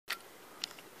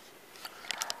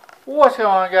What's going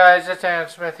on, guys? It's Aaron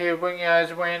Smith here, bringing you guys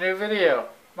a brand new video.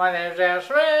 My name is Aaron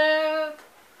Smith,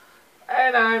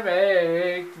 and I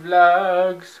make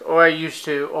vlogs, or I used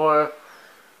to, or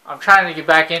I'm trying to get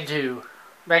back into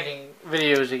making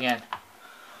videos again.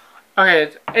 Okay,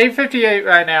 it's 8:58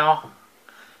 right now.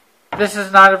 This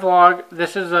is not a vlog.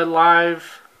 This is a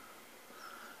live.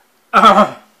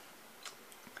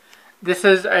 This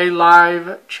is a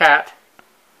live chat.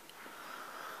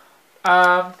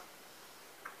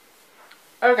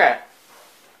 Okay.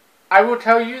 I will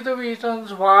tell you the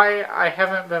reasons why I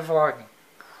haven't been vlogging.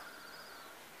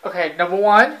 Okay, number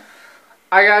one,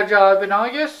 I got a job in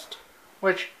August,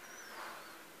 which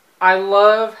I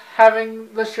love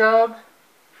having this job,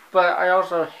 but I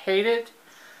also hate it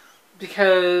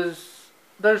because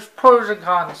there's pros and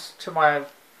cons to my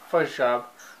first job.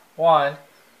 One,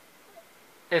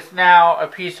 it's now a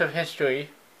piece of history.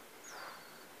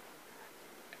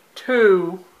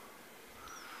 Two,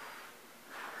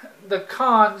 the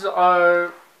cons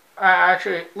are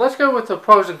actually, let's go with the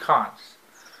pros and cons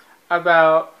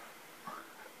about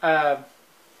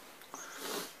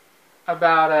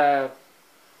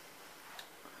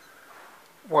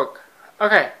work.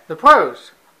 Okay, the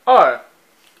pros are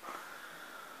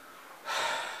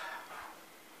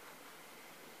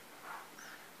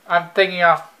I'm thinking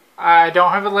off. I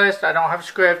don't have a list. I don't have a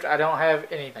script. I don't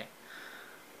have anything.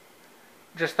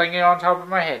 Just thinking on top of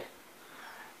my head.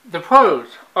 The pros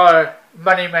are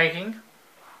money making,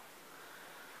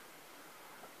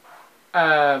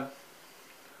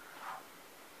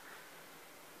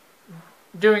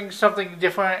 doing something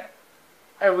different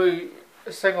every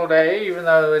single day, even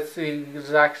though it's the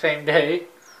exact same day.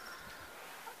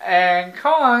 And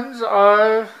cons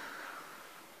are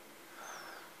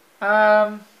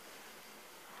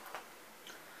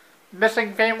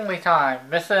missing family time,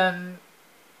 missing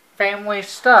family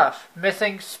stuff,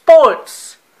 missing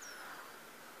sports.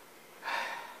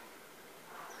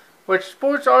 Which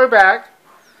sports are back.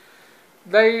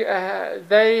 They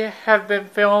have been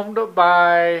filmed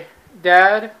by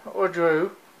Dad or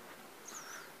Drew.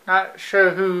 Not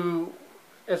sure who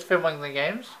is filming the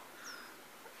games.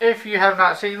 If you have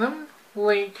not seen them,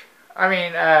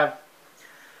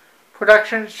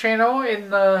 productions channel in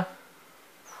the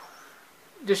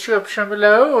description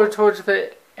below or towards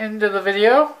the end of the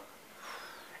video.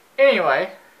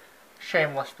 Anyway,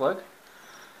 shameless plug.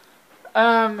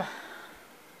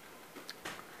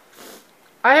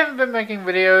 I haven't been making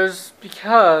videos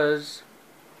because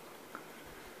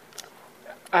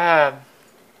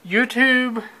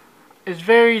YouTube is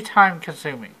very time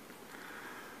consuming.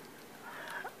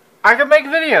 I can make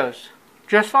videos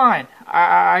just fine.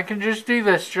 I can just do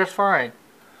this just fine.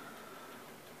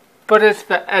 But it's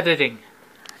the editing.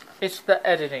 It's the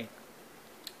editing.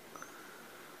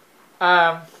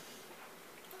 As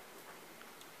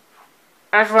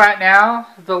right now,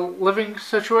 the living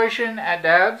situation at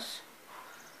Dad's,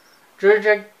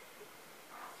 Georgia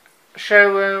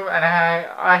showroom, and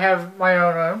I have my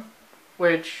own room,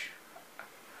 which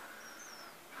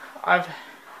I've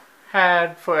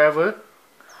had forever,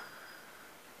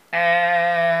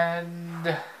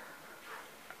 and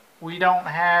we don't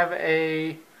have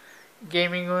a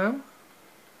gaming room,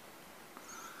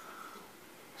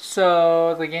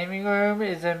 so the gaming room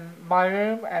is in my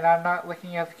room, and I'm not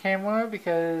looking at the camera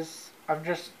because I'm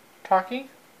just talking.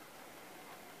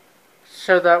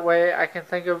 So that way I can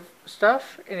think of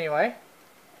stuff. Anyway.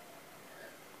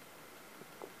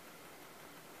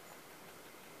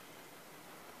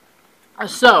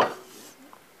 So.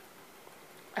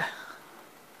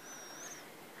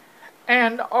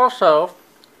 And also,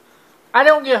 I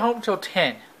don't get home till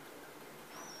 10.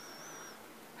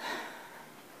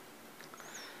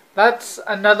 That's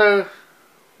another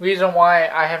reason why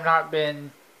I have not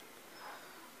been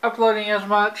uploading as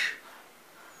much.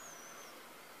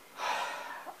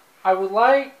 I would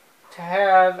like to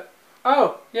have...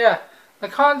 Oh, yeah. The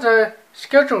cons are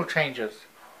schedule changes.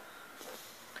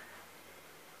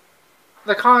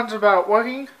 The cons about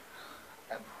working...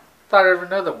 Thought of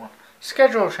another one.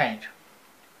 Schedule change.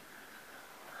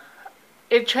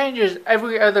 It changes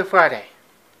every other Friday.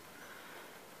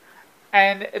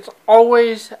 And it's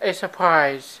always a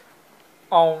surprise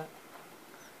on...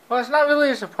 Well, it's not really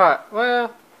a surprise.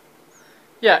 Well,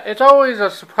 yeah, it's always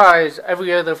a surprise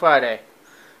every other Friday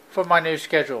for my new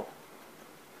schedule,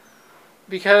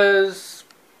 because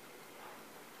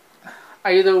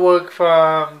I either work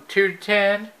from 2 to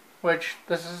 10, which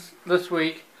this is this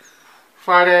week,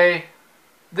 Friday,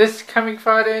 this coming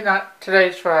Friday, not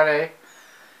today's Friday,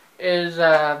 is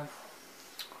by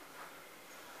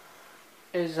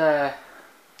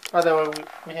the way,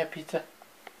 we have pizza.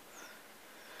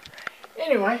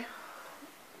 Anyway,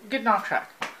 getting off track.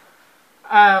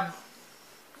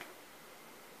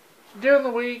 During the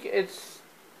week,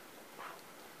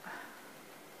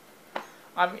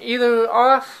 I'm either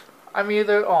off, I'm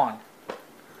either on.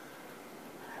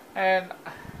 And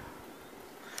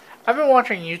I've been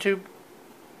watching YouTube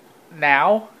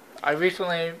now. I've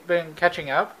recently been catching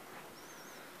up.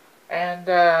 And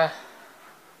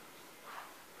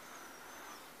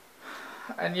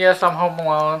yes, I'm home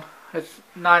alone. It's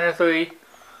 9 or 3.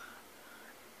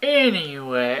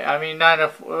 Anyway, I mean 9 or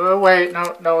 4. Oh, wait,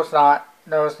 no it's not.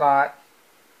 No it's not.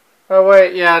 Oh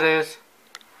wait, yeah it is.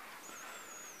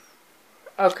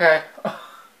 Okay.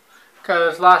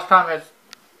 Because last time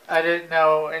I didn't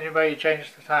know anybody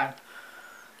changed the time.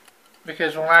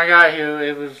 Because when I got here,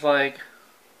 it was like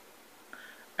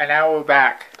an hour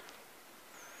back.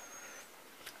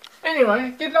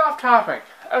 Anyway, getting off topic.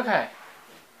 Okay.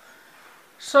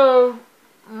 So,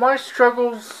 my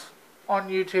struggles on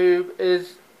YouTube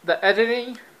is the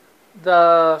editing,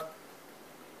 like,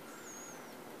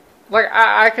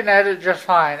 I can edit just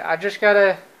fine. I just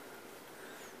gotta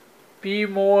be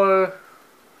more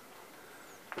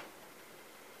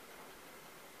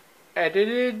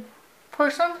edited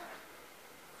person.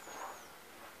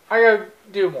 I gotta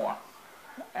do more.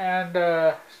 And,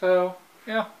 so,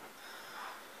 yeah.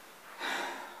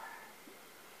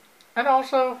 And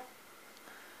also,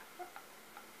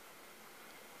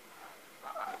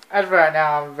 as of right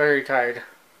now, I'm very tired.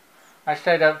 I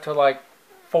stayed up till like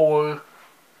 4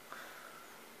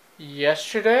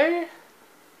 yesterday.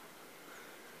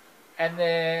 And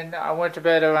then I went to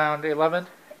bed around 11.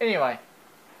 Anyway.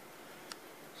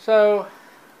 So,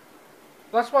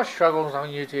 that's my struggles on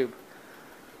YouTube.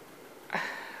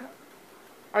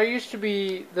 I used to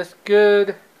be this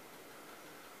good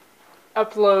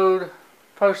upload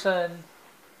person.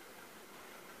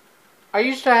 I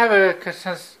used to have a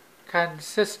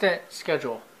consistent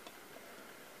schedule.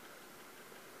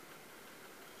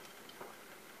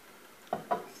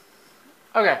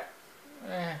 Okay.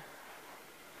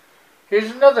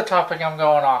 Here's another topic I'm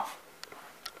going off.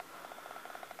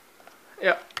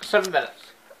 Yep, 7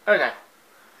 minutes. Okay.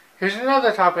 Here's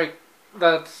another topic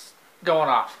that's going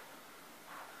off.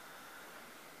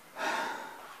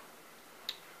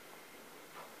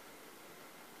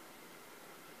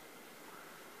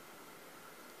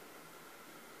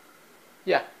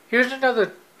 Yeah, here's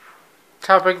another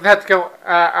topic that's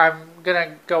I'm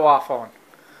gonna go off on.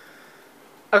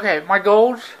 Okay, my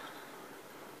goals.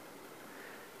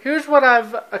 Here's what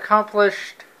I've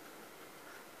accomplished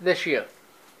this year.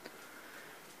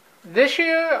 This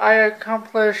year I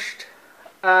accomplished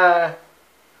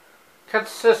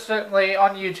consistently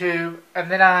on YouTube,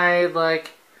 and then I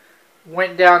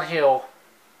went downhill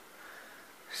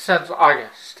since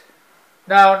August.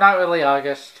 No, not really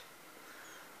August.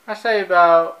 I say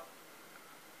about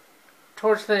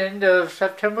towards the end of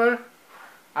September,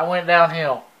 I went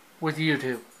downhill with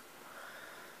YouTube.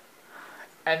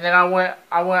 And then I went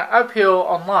uphill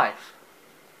on life.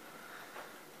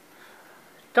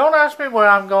 Don't ask me where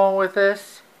I'm going with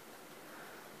this.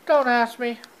 Don't ask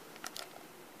me.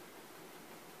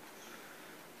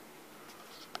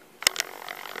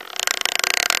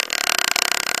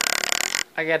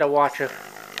 I got a watcher.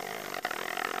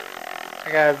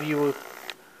 I got a viewer.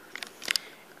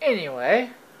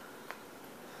 Anyway,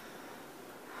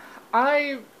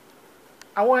 I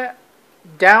went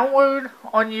downward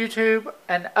on YouTube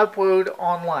and upward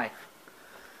on life.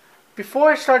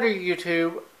 Before I started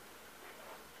YouTube,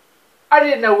 I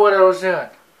didn't know what I was doing.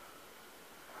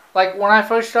 Like, when I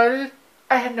first started,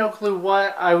 I had no clue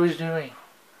what I was doing.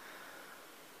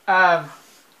 And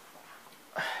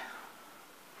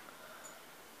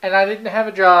I didn't have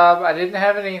a job. I didn't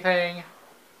have anything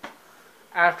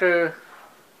after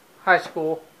high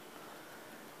school.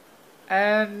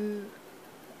 And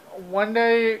one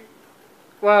day,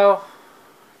 well,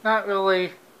 not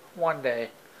really one day,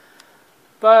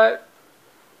 but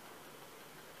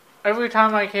every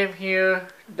time I came here,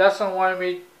 Dustin wanted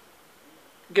me to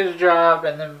get a job,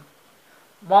 and then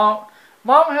Mom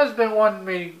has been wanting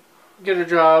me to get a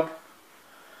job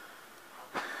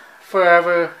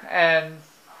forever, and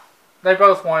they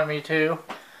both wanted me to.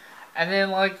 And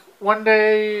then, like, one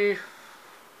day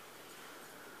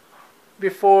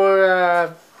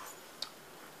before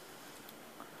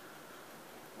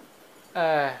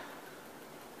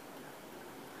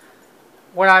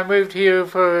when I moved here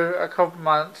for a couple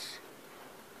months,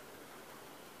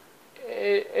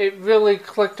 it really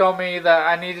clicked on me that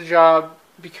I need a job,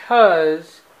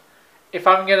 because if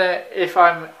I'm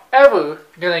ever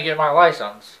gonna get my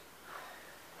license,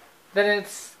 then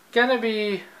it's gonna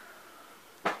be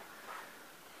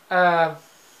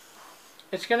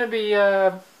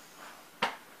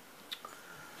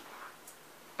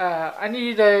I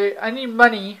need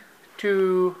money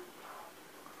to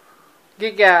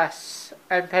get gas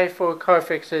and pay for car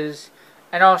fixes,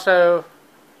 and also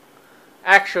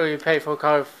actually pay for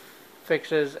car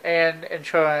fixes and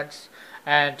insurance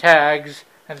and tags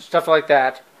and stuff like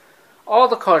that. All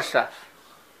the car stuff.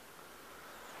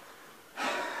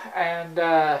 And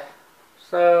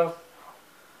so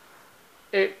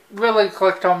it really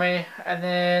clicked on me. And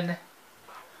then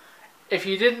if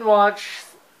you didn't watch,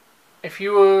 if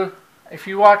you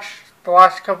watched the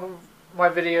last couple of my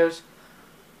videos,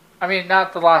 I mean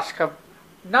not the last couple,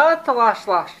 not the last,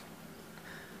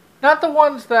 not the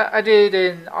ones that I did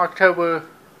in October,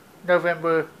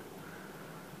 November,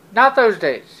 not those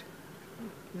days,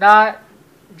 not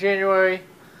January,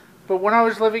 but when I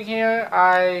was living here,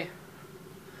 I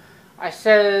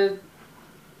said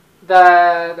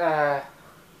that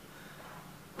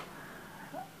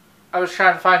I was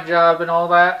trying to find a job and all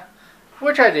that,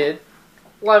 which I did.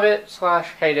 Love it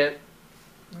 / hate it.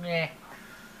 Yeah.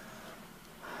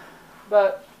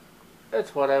 But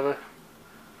it's whatever.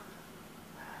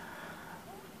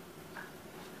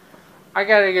 I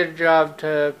gotta get a job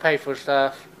to pay for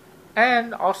stuff,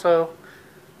 and also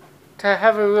to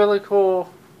have a really cool...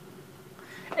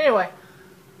 Anyway,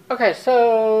 okay,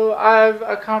 so I've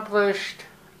accomplished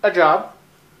a job,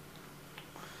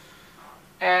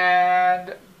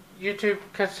 and YouTube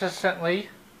consistently,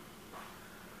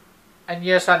 and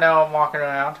yes, I know I'm walking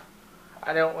around.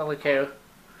 I don't really care.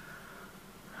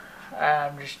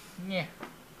 I'm just, yeah.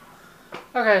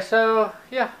 Okay, so,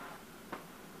 yeah.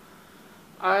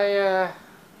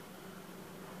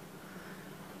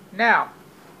 Now,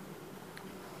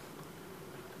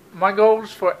 my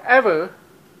goals forever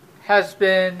has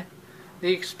been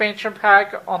the expansion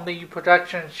pack on the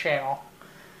productions channel.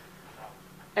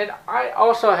 And I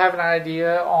also have an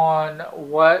idea on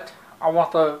what I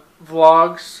want the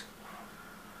vlogs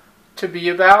to be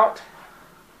about.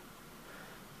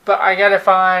 But I gotta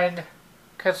find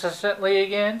consistently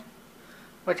again,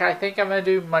 which I think I'm gonna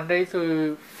do Monday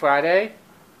through Friday.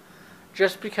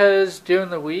 Just because during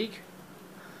the week,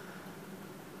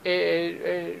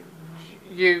 you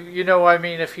know what I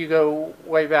mean if you go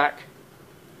way back.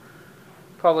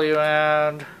 Probably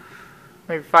around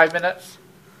maybe 5 minutes.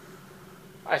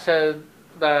 I said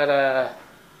that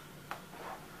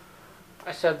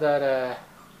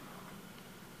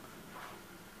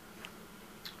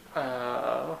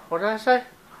what did I say?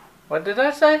 What did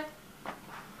I say?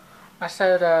 I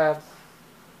said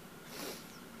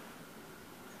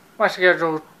my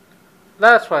schedule,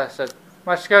 that's what I said.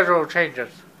 My schedule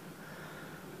changes.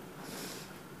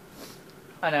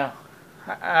 I know.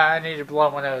 I need to blow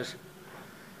my nose.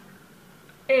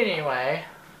 Anyway.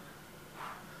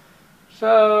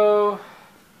 So,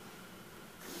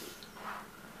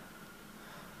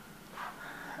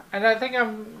 and I think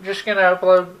I'm just going to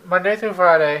upload Monday through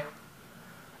Friday.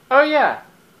 Oh yeah.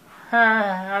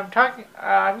 I'm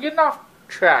getting off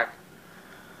track.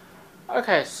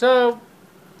 Okay, so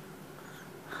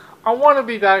I want to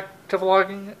be back to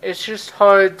vlogging. It's just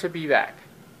hard to be back.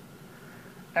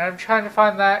 And I'm trying to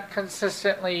find that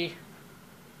consistently.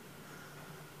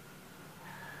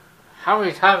 How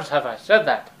many times have I said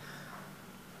that?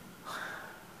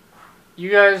 You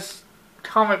guys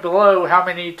comment below how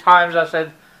many times I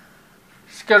said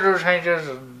schedule changes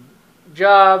and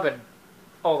job and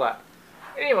all that.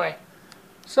 Anyway,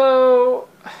 so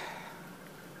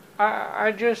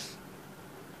I'm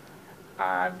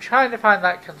trying to find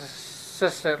that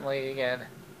consistently again.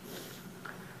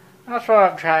 That's what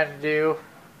I'm trying to do.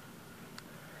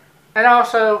 And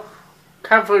also,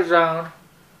 comfort zone.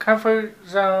 Comfort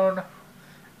zone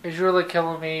is really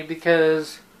killing me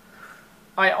because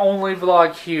I only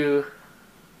vlog here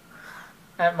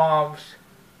at Mom's.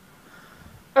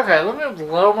 Okay, let me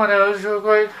blow my nose real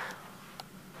quick.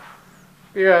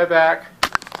 Be right back.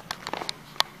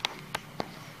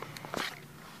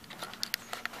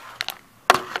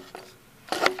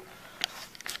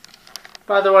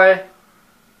 By the way,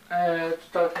 it's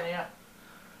talking here.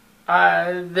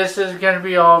 This is going to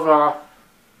be all raw.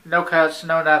 No cuts,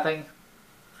 no nothing.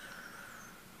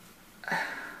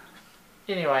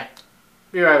 Anyway,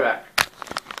 be right back.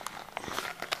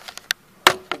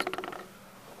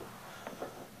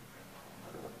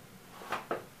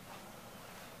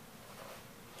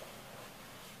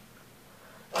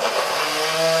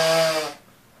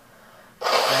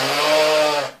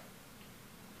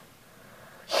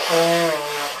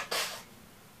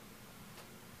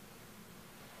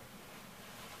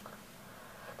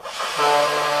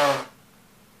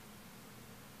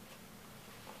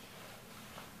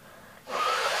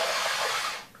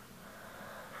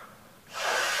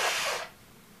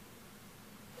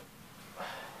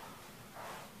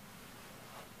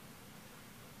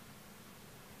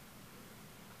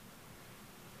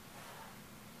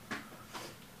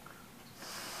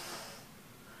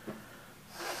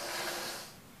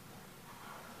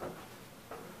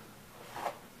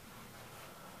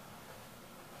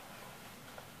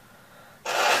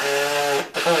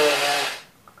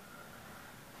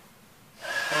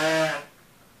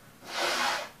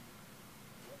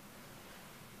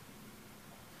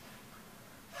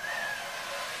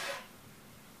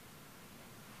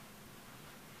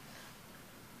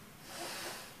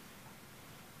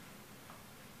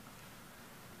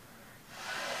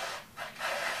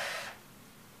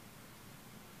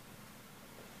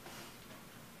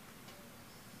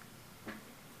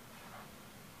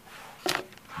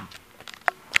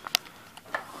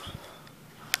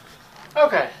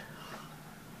 Okay.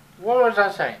 What was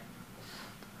I saying?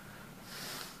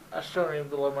 I still need to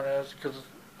blow my nose because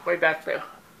it's way back there.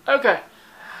 Okay.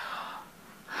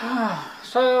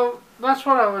 So, that's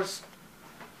what I was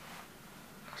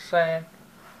saying.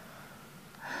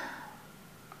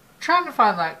 Trying to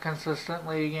find that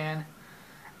consistently again.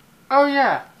 Oh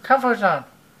yeah, comfort zone.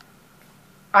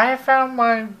 I have found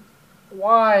my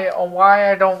why on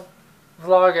why I don't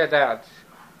vlog at that.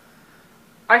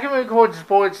 I can record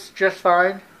sports just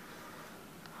fine.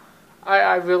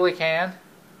 I really can.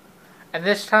 And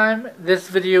this time, this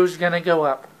video is gonna go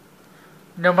up.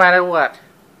 No matter what.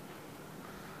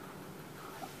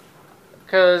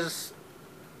 Because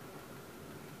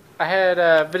I had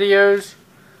videos.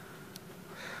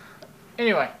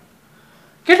 Anyway.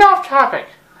 Get off topic.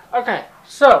 Okay,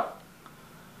 so.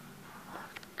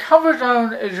 Comfort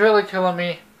zone is really killing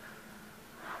me.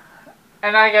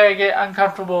 And I gotta get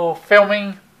uncomfortable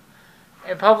filming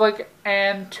in public.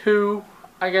 And 2,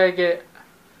 I gotta get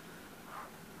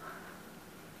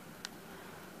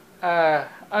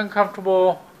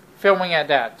uncomfortable filming at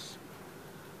dad's.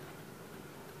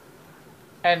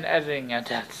 And editing at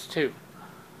dad's too.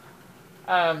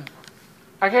 I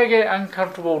gotta get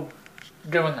uncomfortable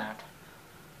doing that.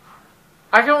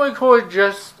 I can record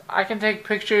I can take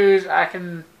pictures, I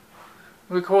can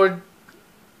record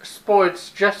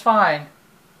sports just fine.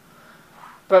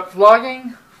 But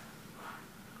vlogging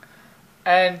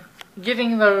and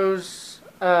getting those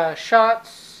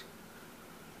shots,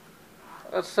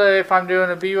 let's say if I'm doing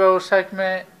a B-roll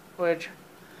segment, which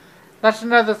that's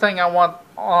another thing I want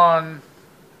on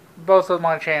both of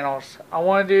my channels. I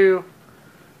want to do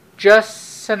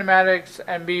just cinematics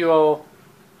and B-roll,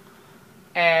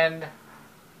 and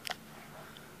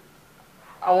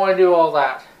I want to do all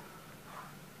that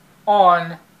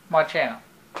on my channel.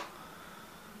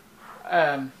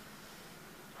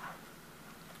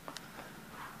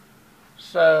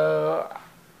 So,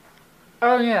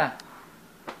 oh yeah,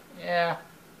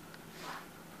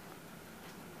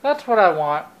 that's what I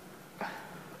want.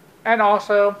 And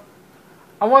also,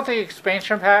 I want the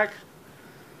expansion pack.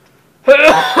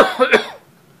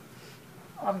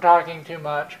 I'm talking too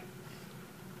much.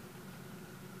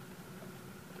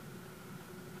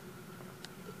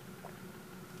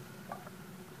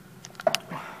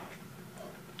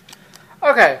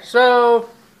 Okay, so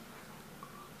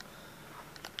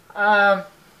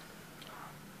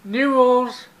new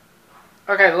rules.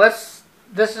 Okay,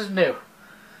 this is new.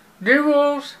 New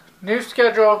rules, new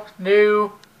schedule,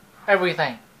 new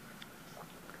everything.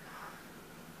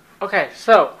 Okay,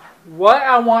 so what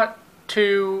I want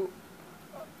to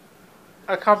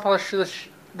accomplish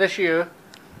this year,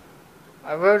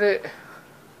 I wrote it.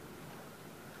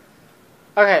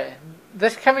 Okay,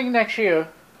 this coming next year,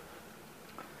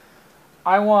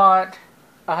 I want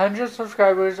 100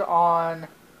 subscribers on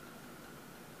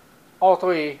all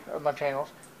 3 of my channels.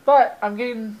 But I'm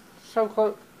getting so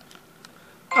close.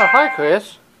 Oh, hi,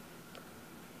 Chris.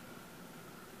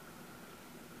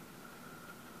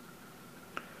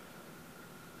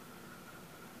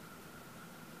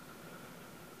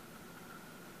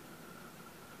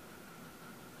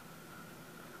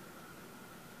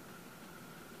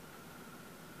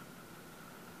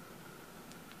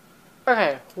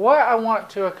 Okay, what I want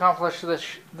to accomplish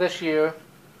this year.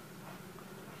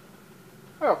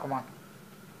 Oh, come on.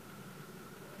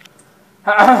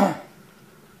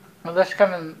 This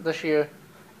coming this year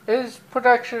is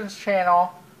Productions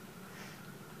channel.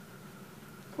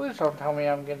 Please don't tell me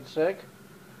I'm getting sick.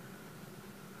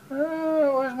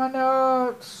 Where's my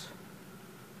notes?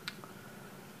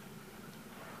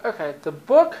 Okay, the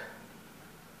book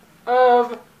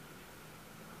of...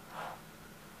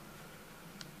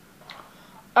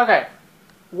 Okay,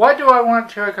 what do I want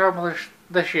to accomplish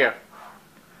this year?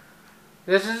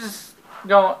 This is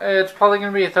it's probably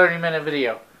going to be a 30-minute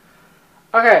video.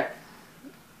 Okay.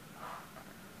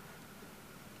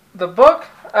 The book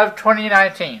of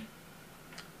 2019.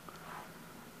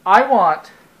 I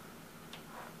want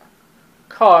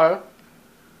car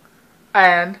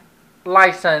and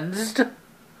licensed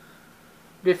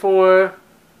before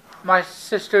my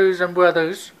sisters and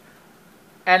brothers.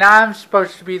 And I'm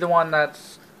supposed to be the one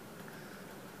that's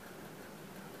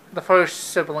the first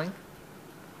sibling.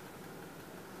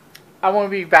 I want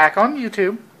to be back on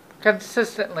YouTube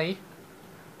consistently,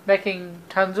 making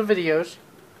tons of videos.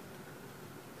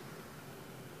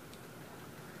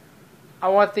 I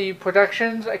want the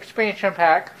Productions expansion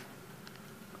pack,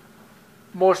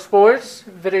 more sports,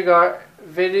 videography,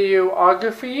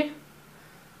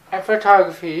 and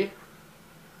photography.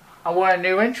 I want a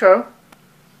new intro,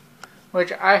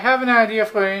 which I have an idea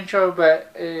for an intro,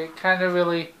 but it kind of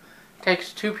really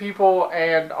takes 2 people,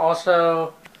 and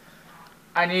also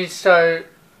I need to start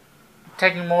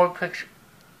taking more pictures.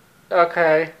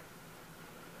 Okay.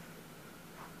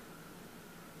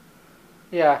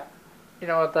 Yeah. You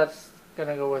know what? That's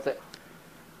gonna go with it.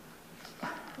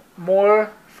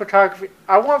 More photography.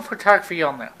 I want photography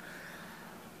on there.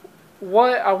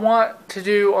 What I want to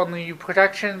do on the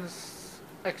Productions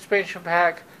expansion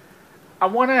pack, I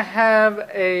want to have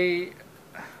a...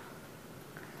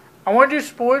 I want to do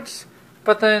sports,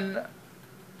 but then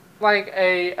like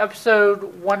a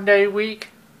episode 1 day a week.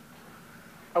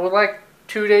 I would like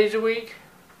 2 days a week,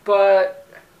 but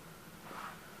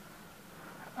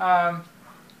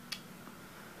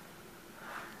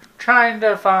trying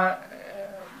to find,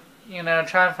 trying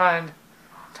to find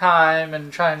time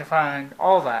and trying to find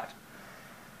all that.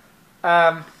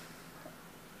 I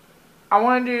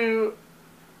want to do,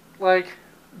 like,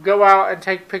 go out and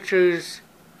take pictures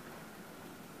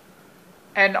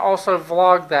and also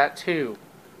vlog that too.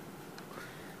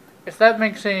 If that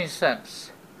makes any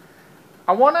sense.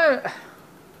 I want to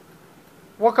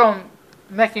work on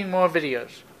making more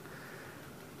videos.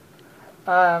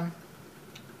 Going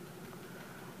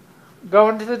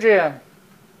to the gym,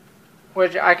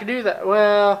 which I can do that.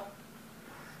 Well,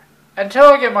 until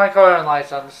I get my car and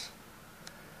license,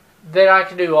 then I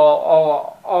can do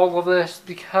all of this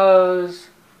because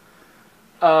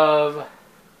of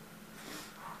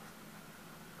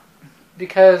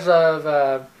because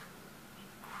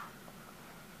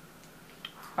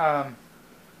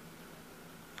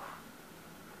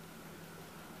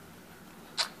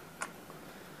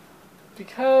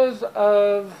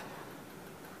of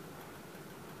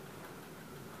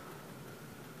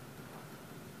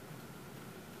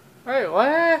wait, what?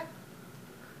 I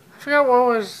forgot what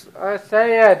was I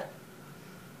saying.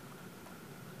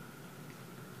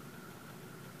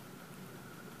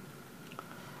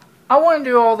 I want to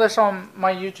do all this on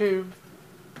my YouTube.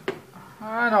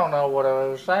 I don't know what I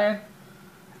was saying.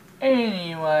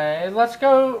 Anyway, let's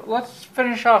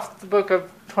finish off the book of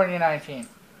 2019.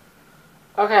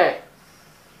 Okay.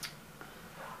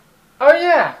 Oh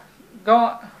yeah.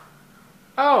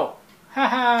 Oh.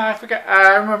 Haha, I forgot.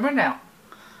 I remember now.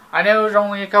 I know it was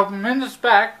only a couple minutes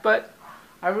back, but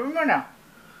I remember now.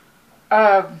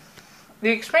 The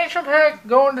expansion pack,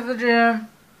 going to the gym.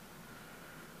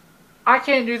 I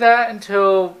can't do that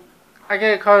until I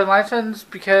get a car and license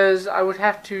because I would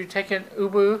have to take an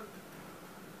Uber,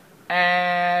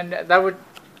 and that would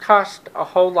cost a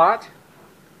whole lot.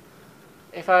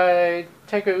 If I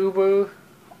take an Uber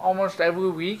almost every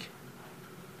week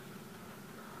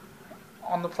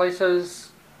on the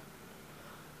places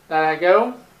that I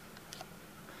go,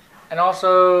 and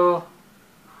also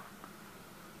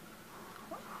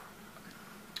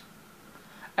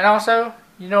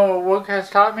you know what work has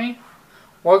taught me?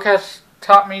 Work has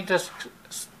taught me just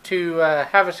to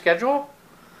have a schedule,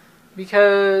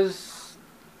 because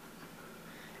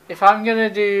if I'm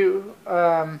gonna do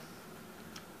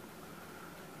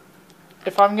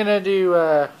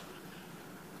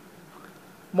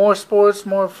more sports,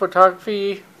 more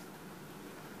photography,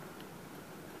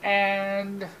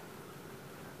 and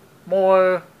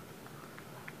more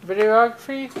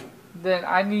videography, then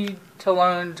I need to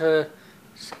learn to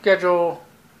schedule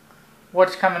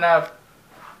what's coming up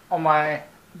on my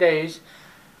days.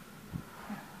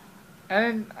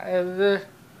 And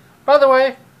by the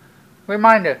way,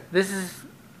 reminder, this is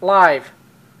live.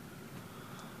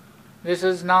 This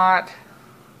is not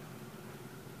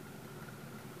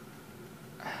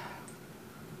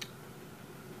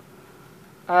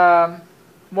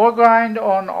more grind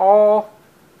on all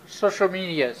social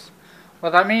medias.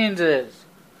 What that means is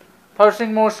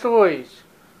posting more stories,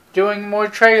 doing more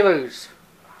trailers,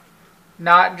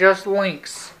 not just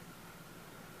links,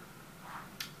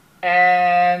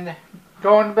 and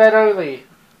going to bed early,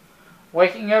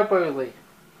 waking up early.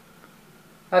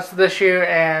 That's this year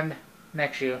and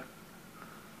next year.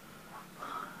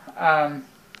 I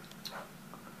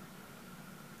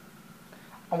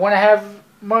want to have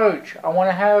merch. I want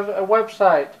to have a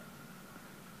website.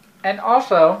 And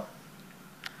also,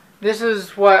 this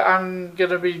is what I'm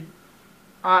going to be...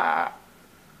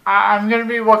 I'm going to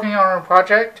be working on a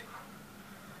project.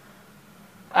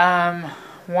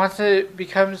 Once it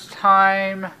becomes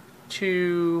time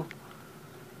to...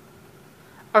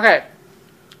 Okay.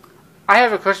 I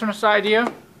have a Christmas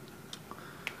idea,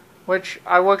 which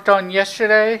I worked on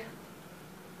yesterday.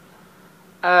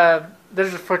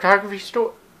 There's a photography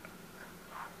store.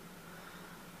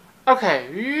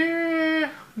 Okay,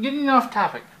 getting off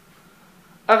topic.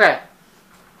 Okay,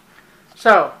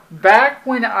 so back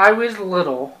when I was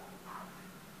little,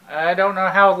 I don't know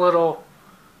how little,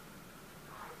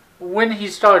 when he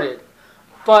started,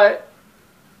 But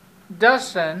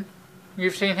Dustin,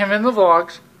 you've seen him in the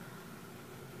vlogs,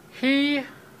 he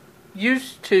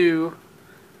used to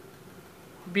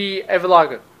be a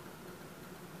vlogger.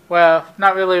 Well,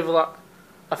 not really a vlogger,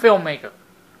 a filmmaker.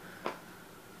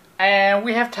 And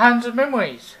we have tons of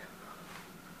memories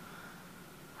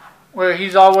where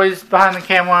he's always behind the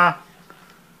camera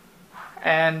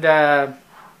and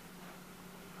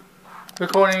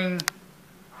recording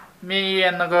me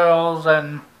and the girls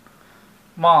and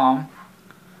Mom.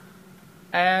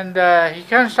 And he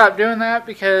kind of stopped doing that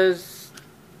because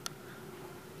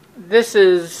this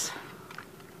is,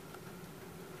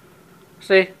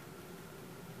 see,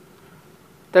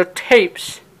 they're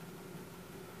tapes.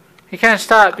 He kind of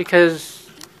stopped because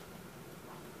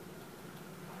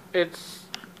he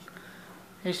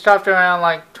stopped around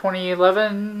like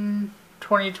 2011,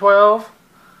 2012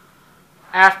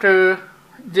 after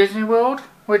Disney World,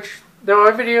 which there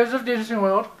are videos of Disney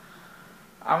World.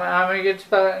 I'm going to get to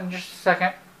that in just a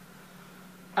second.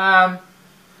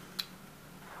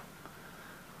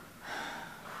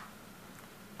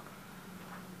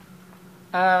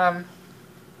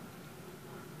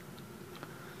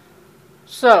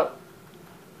 So,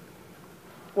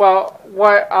 well,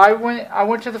 I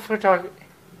went to the photographer.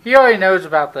 He already knows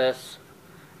about this.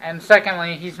 And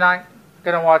secondly, he's not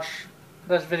going to watch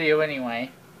this video anyway.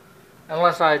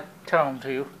 Unless I tell him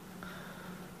to.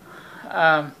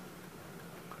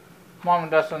 Mom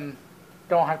and Dustin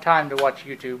don't have time to watch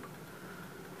YouTube.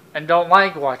 And don't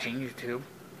like watching YouTube.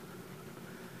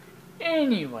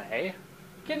 Anyway,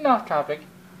 getting off topic.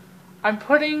 I'm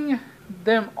putting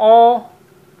them all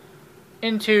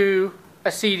into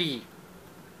a CD.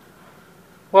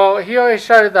 Well, he already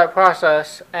started that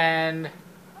process, and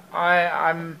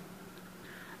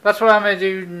that's what I'm going to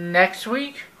do next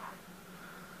week.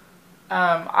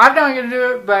 I'm not going to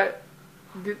do it, but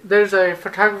there's a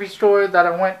photography store that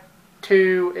I went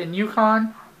to in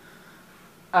Yukon.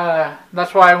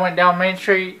 That's why I went down Main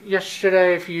Street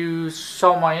yesterday, if you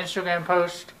saw my Instagram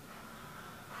post.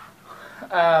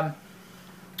 And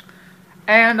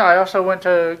I also went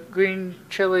to Green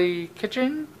Chili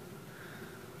Kitchen.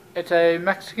 It's a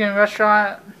Mexican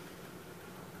restaurant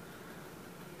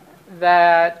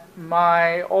that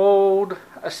my old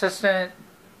assistant,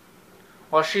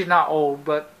 well, she's not old,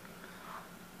 but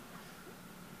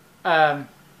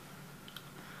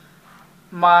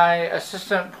my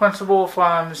assistant principal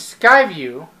from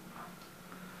Skyview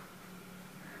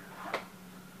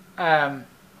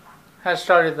has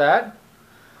started that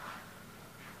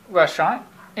restaurant.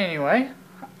 Anyway,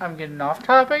 I'm getting off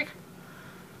topic.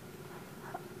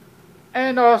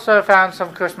 And also found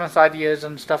some Christmas ideas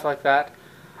and stuff like that.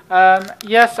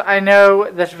 Yes, I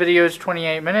know this video is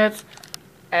 28 minutes,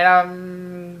 and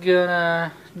I'm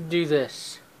gonna do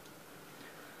this.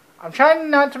 I'm trying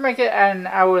not to make it an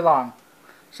hour long.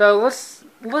 So let's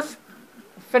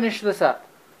finish this up.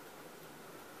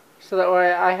 So that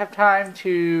way I have time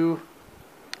to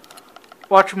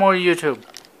watch more YouTube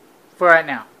for right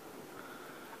now.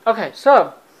 Okay,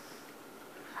 so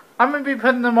I'm going to be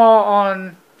putting them all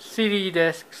on CD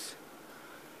discs,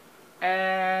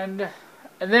 and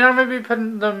then I'm going to be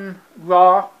putting them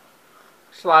raw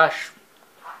 /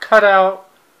 cut out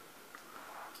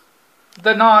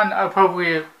the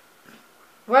non-appropriate,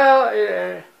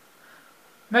 well,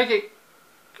 make it,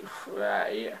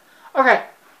 yeah. Okay,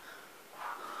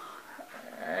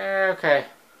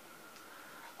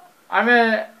 I'm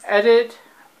going to edit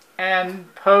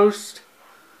and post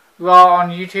raw on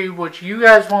YouTube, which you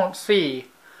guys won't see,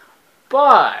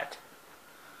 but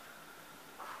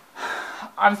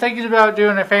I'm thinking about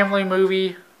doing a family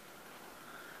movie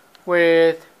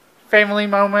with family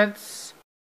moments.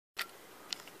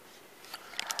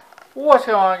 What's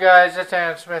going on, guys? It's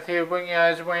Aaron Smith here, bringing you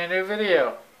guys a brand new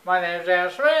video. My name is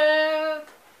Aaron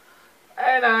Smith,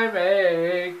 and I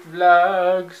make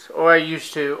vlogs, or I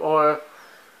used to, or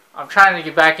I'm trying to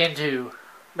get back into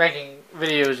making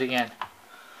videos again.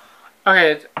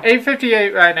 Okay, it's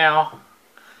 8:58 right now.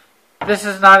 This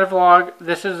is not a vlog.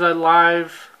 This is a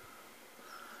live.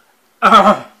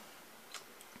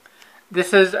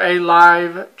 This is a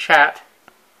live chat.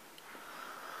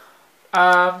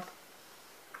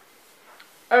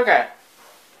 Okay.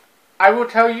 I will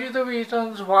tell you the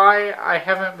reasons why I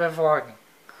haven't been vlogging.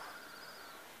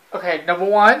 Okay, number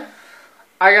one,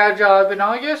 I got a job in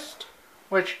August,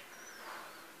 which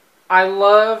I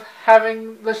love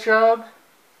having this job,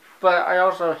 but I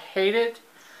also hate it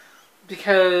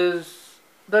because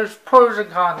there's pros and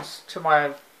cons to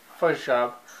my first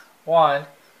job. One,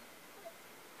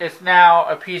 it's now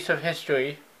a piece of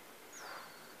history.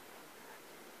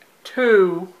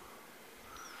 Two,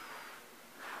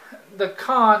 the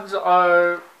cons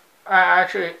are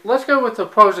actually, let's go with the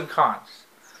pros and cons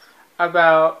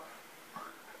about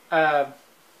uh,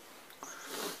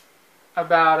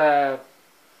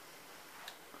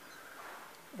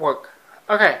 work.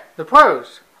 Okay, the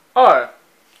pros are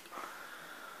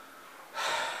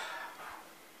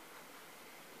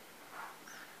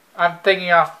I'm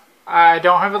thinking off. I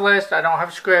don't have a list. I don't have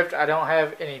a script. I don't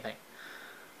have anything.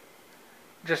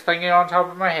 Just thinking on top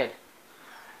of my head.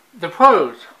 The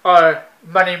pros are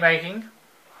money making.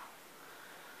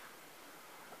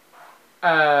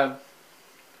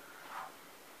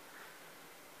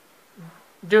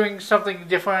 Doing something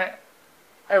different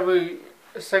every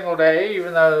single day,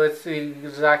 even though it's the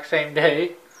exact same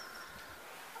day.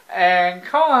 And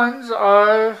cons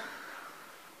are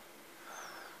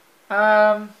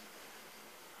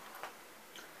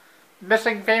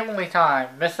missing family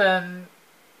time, missing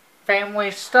family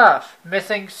stuff,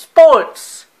 missing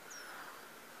sports.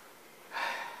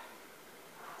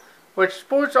 Which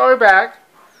sports are back.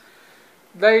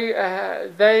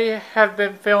 They have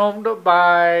been filmed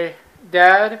by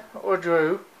Dad or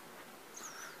Drew.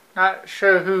 Not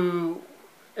sure who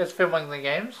is filming the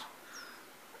games.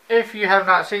 If you have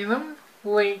not seen them,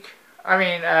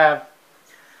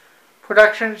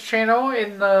 productions channel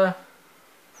in the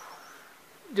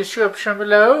description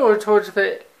below or towards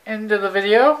the end of the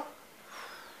video.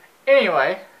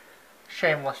 Anyway,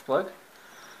 shameless plug.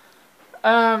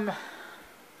 I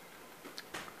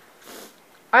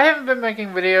haven't been making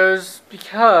videos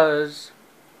because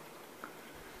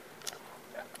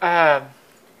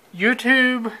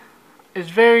YouTube is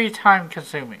very time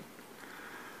consuming.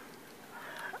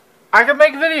 I can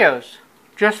make videos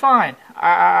just fine.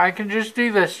 I can just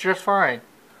do this just fine.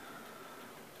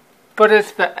 But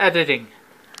it's the editing.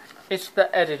 It's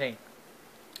the editing.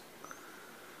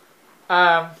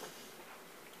 As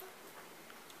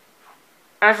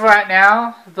right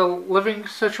now, the living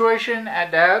situation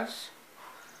at Dad's,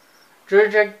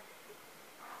 Georgia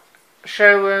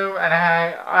showroom, and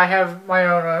I have my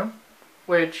own room,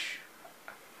 which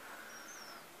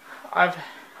I've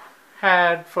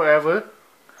had forever,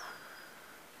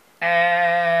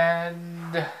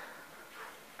 and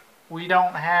we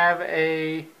don't have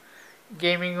a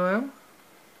gaming room,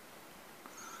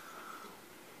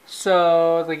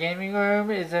 so the gaming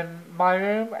room is in my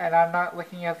room, and I'm not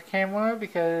looking at the camera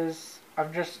because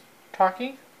I'm just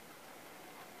talking.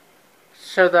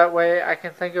 So that way I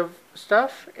can think of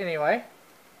stuff. Anyway.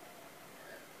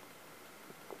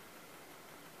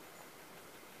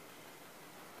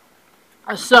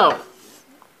 So.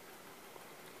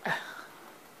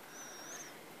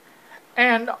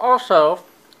 And also,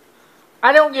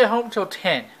 I don't get home till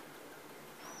 10.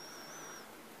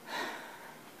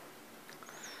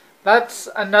 That's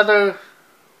another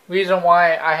reason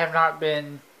why I have not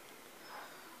been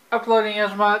uploading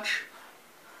as much.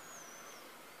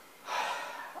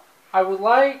 I would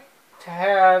like to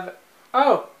have...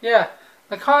 Oh, yeah.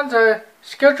 The cons are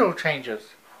schedule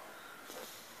changes.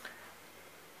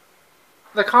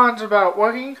 The cons about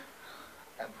working...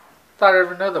 Thought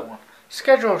of another one.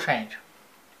 Schedule change.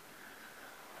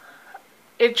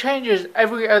 It changes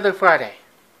every other Friday.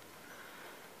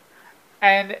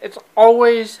 And it's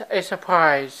always a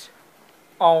surprise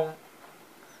on...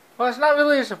 Well, it's not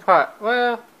really a surprise.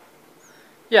 Well...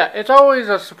 Yeah, it's always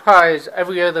a surprise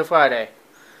every other Friday.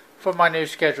 For my new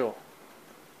schedule,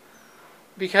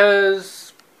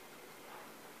 because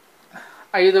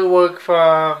I either work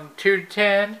from 2 to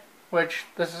 10, which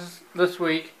this is this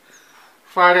week,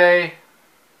 Friday,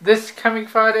 this coming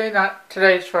Friday, not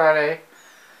today's Friday,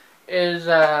 is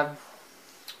by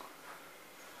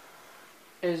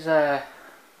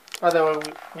the way,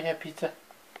 we have pizza.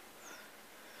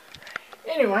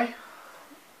 Anyway,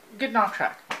 getting off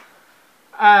track.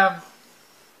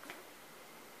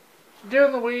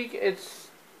 During the week,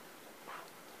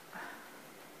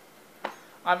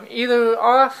 I'm either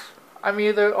off, I'm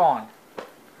either on.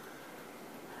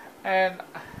 And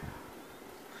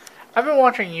I've been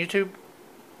watching YouTube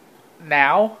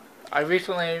now. I've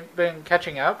recently been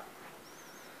catching up.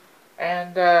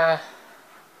 And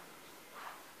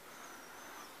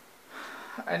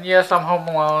yes, I'm home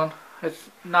alone. It's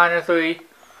 9 or 3.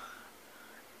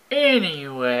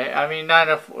 Anyway, I mean 9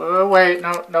 or 4. Wait,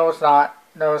 no it's not.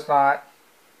 No, it's not.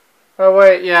 Oh,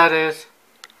 wait, yeah, it is.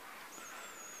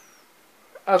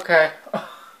 Okay.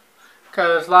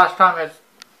 Because last time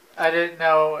I didn't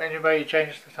know anybody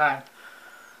changed the time.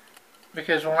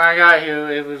 Because when I got here,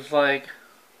 it was like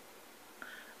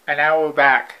an hour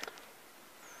back.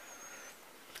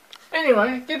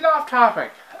 Anyway, getting off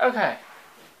topic. Okay.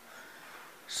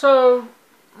 So,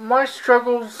 my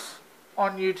struggles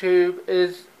on YouTube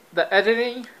is the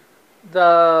editing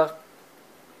the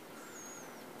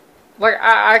like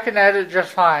I can edit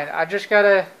just fine. I just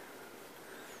gotta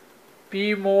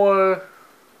be more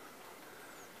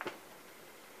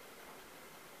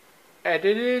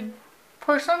edited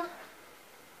person.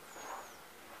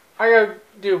 I gotta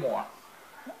do more.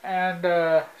 And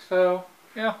so,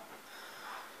 yeah.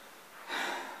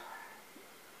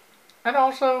 And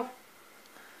also,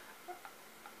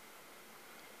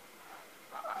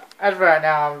 as of right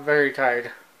now, I'm very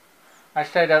tired. I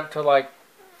stayed up till like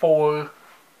 4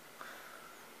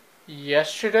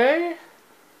 yesterday.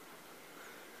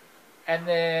 And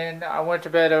then I went to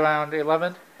bed around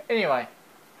 11. Anyway.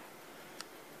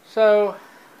 So,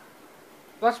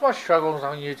 that's my struggles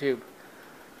on YouTube.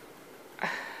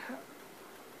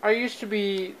 I used to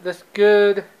be this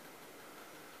good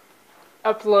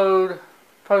upload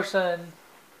person.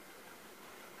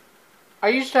 I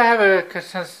used to have a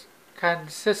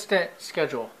consistent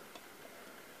schedule.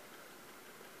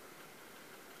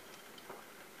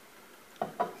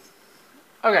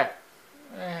 Okay.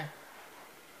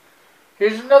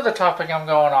 Here's another topic I'm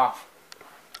going off.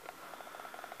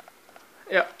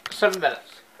 Yep, 7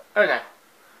 minutes. Okay.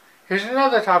 Here's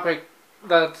another topic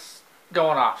that's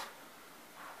going off.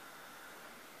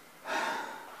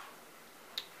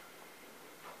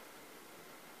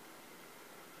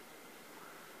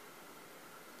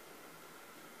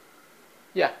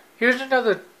 Yeah, here's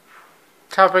another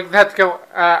topic that's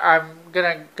I'm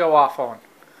gonna go off on.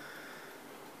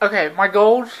 Okay, my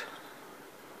goals.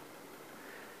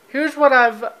 Here's what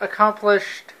I've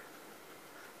accomplished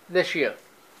this year.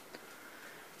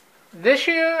 This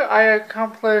year I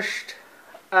accomplished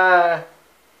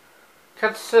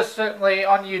consistently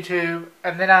on YouTube,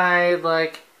 and then I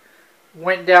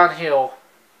went downhill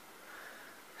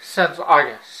since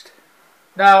August.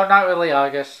 No, not really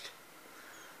August.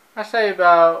 I say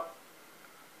about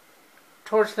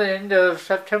towards the end of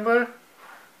September,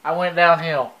 I went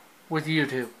downhill with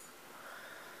YouTube.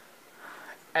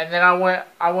 And then I went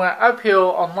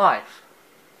uphill on life.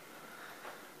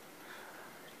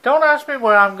 Don't ask me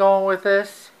where I'm going with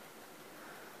this.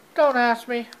 Don't ask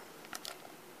me.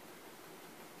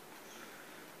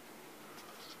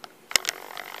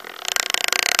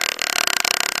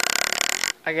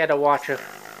 I got a watcher.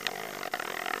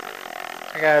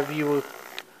 I got a viewer.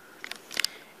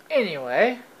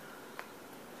 Anyway,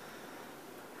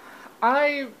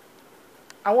 I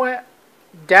went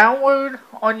downward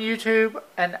on YouTube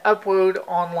and upward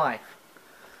on life.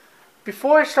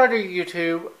 Before I started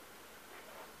YouTube,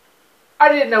 I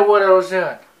didn't know what I was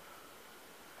doing.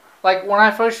 Like, when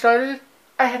I first started,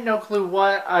 I had no clue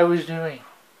what I was doing.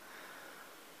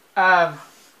 And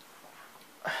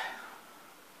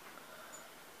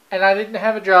I didn't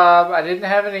have a job. I didn't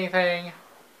have anything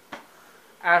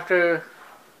after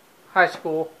high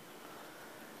school.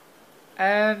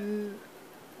 And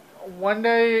one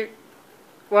day,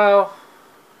 well,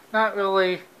 not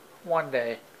really one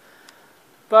day,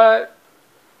 but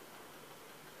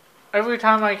every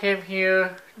time I came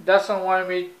here, Dustin wanted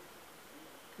me to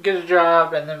get a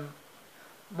job, and then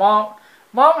Mom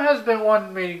has been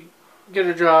wanting me to get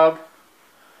a job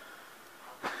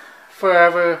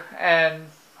forever, and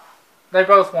they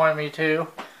both wanted me to.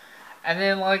 And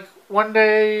then, like, one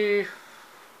day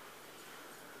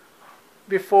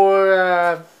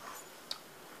before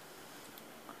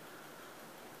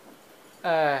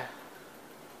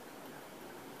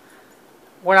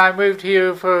when I moved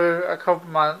here for a couple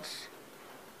months,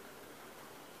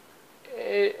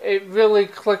 it really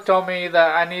clicked on me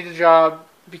that I need a job,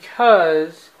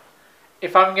 because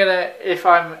if I'm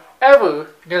ever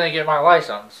gonna get my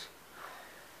license,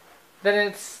 then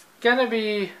it's gonna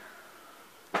be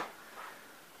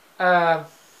I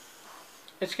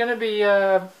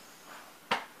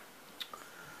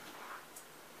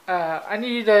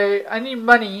need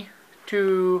money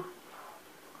to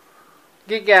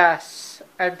get gas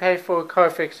and pay for car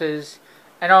fixes,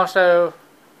 and also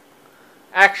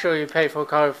actually pay for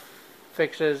car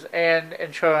fixes and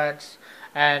insurance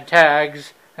and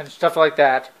tags and stuff like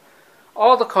that.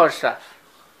 All the car stuff.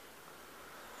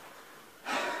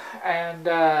 And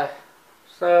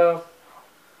so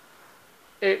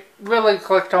it really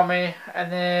clicked on me.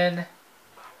 And then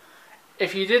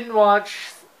if you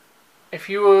watched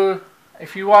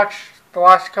the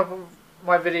last couple of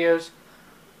my videos,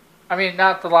 I mean,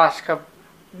 not the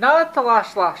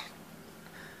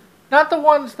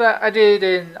ones that I did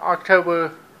in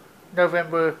October,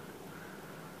 November,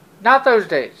 not those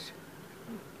days,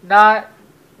 not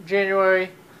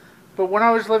January, but when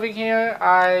I was living here,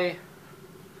 I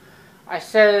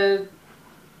said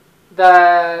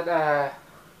that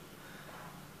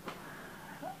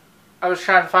I was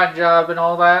trying to find a job and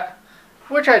all that.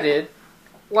 which I did.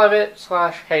 Love it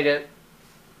 / hate it.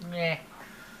 Meh.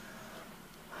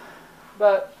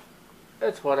 But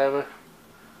it's whatever.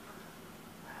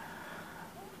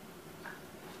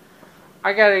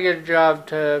 I gotta get a job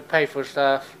to pay for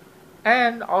stuff.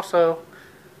 And also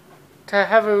to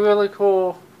have a really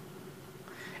cool...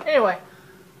 Anyway.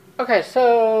 Okay,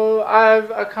 so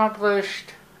I've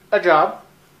accomplished a job.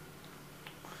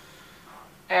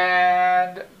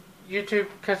 And YouTube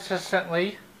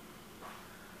consistently.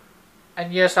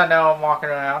 And yes, I know I'm walking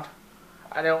around.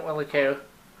 I don't really care.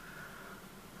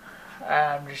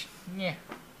 I'm just, yeah.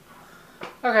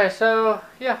 Okay, so,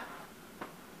 yeah.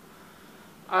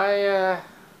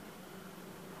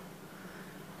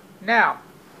 Now,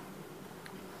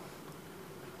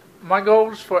 my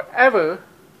goals forever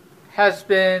has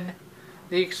been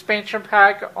the expansion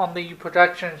pack on the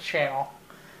Productions channel.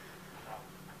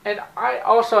 And I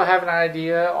also have an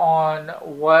idea on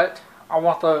what I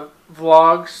want the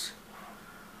vlogs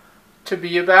to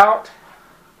be about.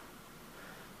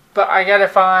 But I gotta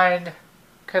find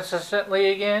consistently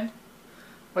again,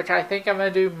 which I think I'm gonna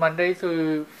do Monday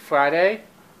through Friday,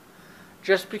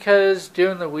 just because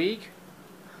during the week,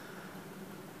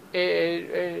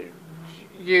 you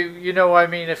know what I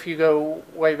mean. If you go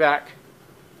way back,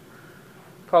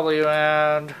 probably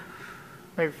around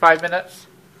maybe 5 minutes,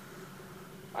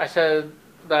 I said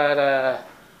that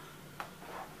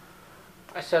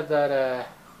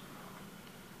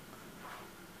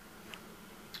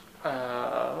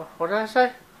what did I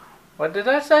say? What did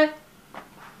I say?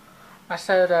 I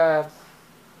said,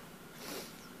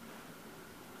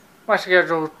 my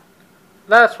schedule,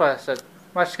 that's what I said.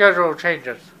 My schedule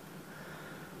changes.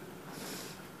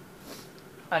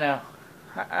 I know.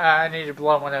 I need to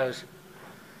blow my nose.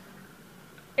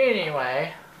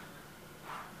 Anyway.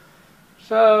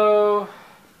 So,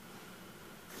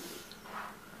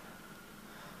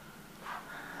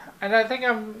 and I think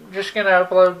I'm just going to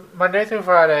upload Monday through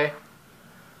Friday.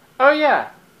 Oh yeah.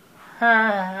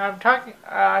 I'm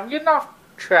getting off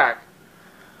track.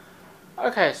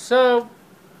 Okay, so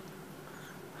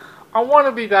I want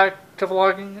to be back to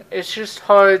vlogging. It's just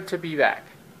hard to be back.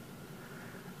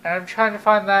 And I'm trying to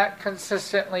find that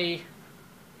consistently.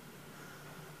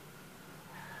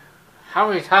 How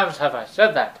many times have I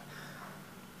said that?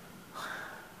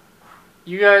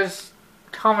 You guys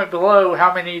comment below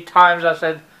how many times I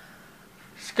said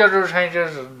schedule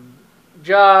changes and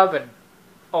job and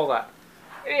all that.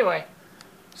 Anyway,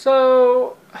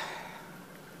 so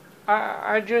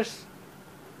I'm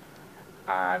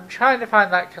trying to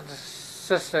find that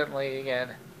consistently again.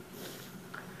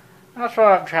 That's what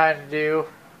I'm trying to do.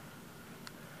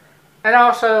 And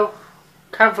also,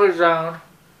 comfort zone.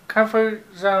 Comfort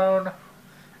zone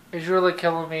is really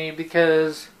killing me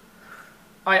because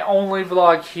I only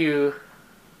vlog here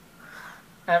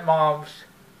at Mom's.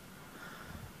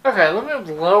 Okay, let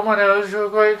me blow my nose real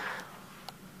quick.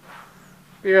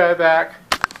 Be right back.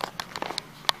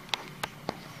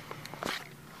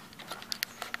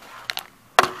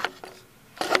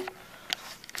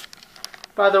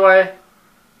 By the way,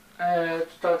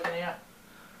 it's talking here.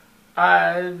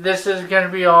 This is going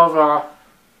to be all raw.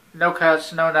 No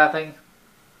cuts, no nothing.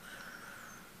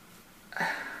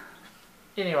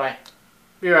 Anyway,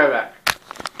 be right back.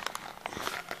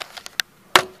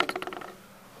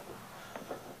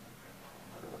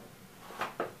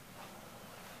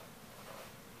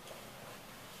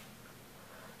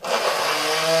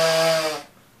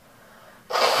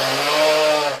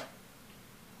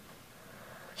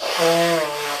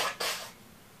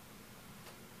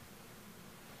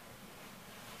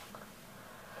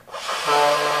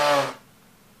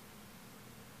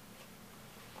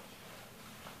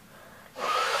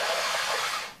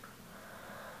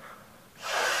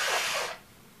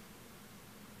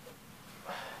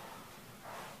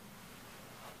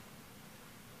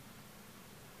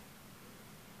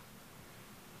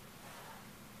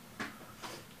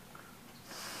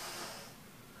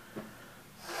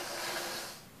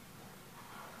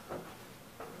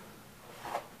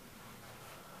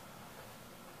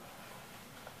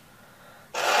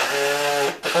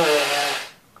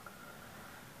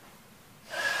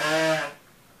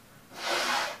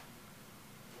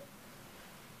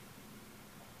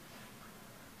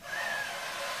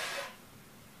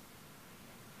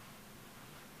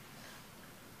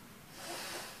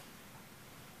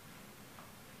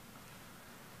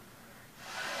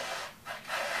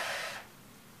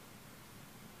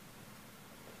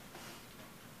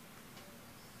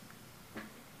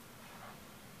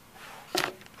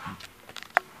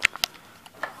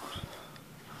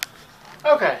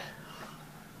 Okay,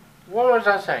 what was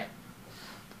I saying?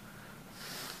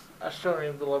 I still need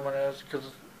to blow my nose because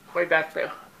way back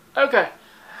there. Okay.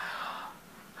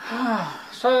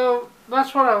 So,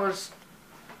 that's what I was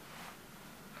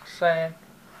saying.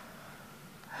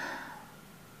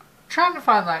 Trying to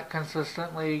find that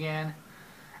consistently again.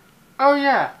 Oh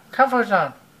yeah, comfort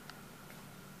zone.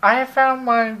 I have found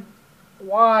my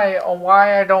why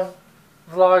I don't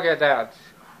vlog at that.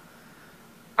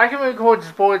 I can record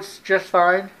sports just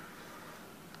fine.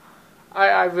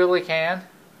 I really can.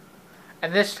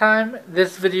 And this time,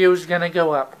 this video is gonna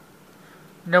go up.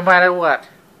 No matter what.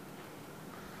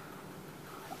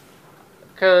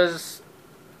 Because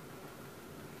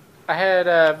I had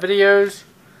videos.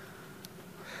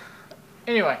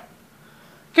 Anyway,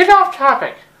 get off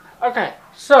topic. Okay,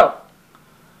 so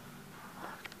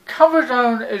comfort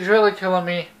zone is really killing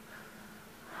me,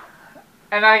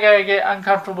 and I gotta get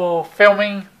uncomfortable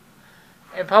filming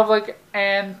in public,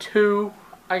 and 2,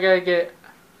 I gotta get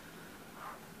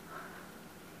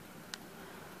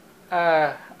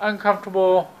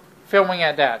uncomfortable filming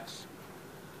at Dad's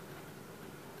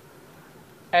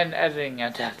and editing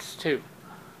at Dad's too.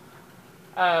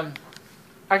 I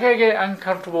gotta get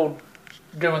uncomfortable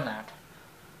doing that.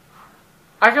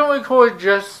 I can record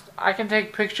I can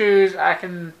take pictures, I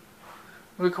can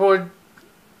record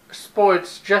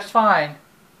sports just fine.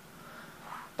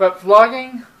 But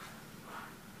vlogging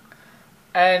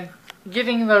and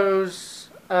getting those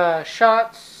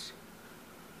shots,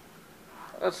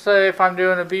 let's say if I'm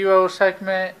doing a B-roll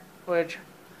segment, which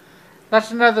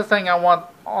that's another thing I want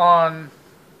on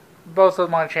both of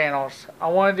my channels. I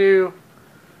want to do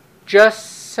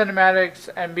just cinematics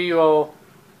and B-roll,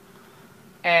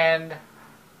 and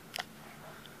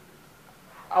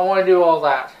I want to do all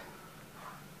that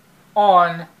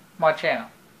on my channel.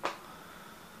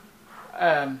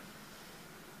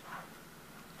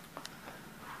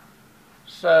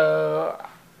 So,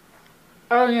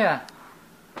 oh yeah,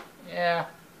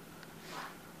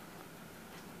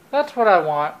 that's what I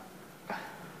want.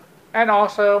 And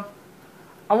also,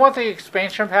 I want the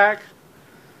expansion pack.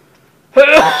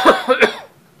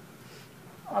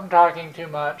 I'm talking too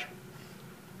much.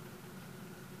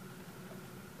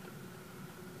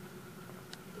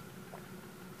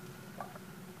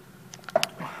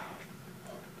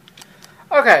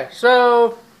 Okay,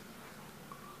 so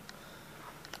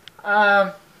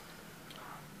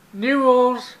new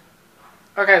rules.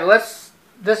 Okay,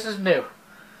 this is new.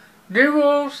 New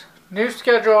rules, new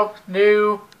schedule,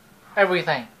 new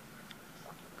everything.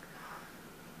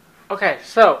 Okay,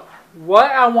 so what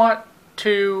I want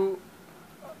to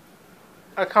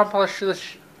accomplish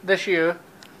this year,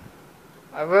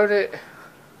 I wrote it.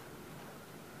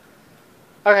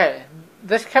 Okay,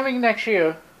 this coming next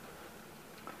year,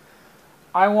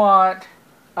 I want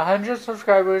 100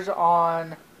 subscribers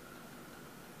on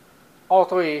all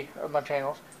 3 of my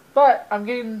channels. But I'm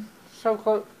getting so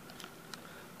close.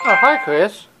 Oh, hi,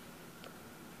 Chris.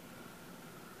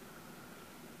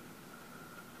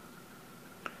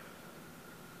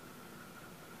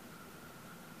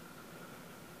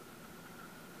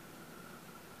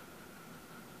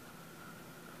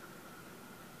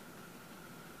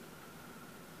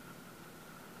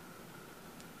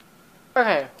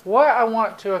 Okay, what I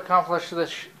want to accomplish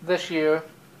this year.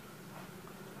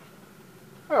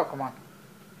 Oh, come on.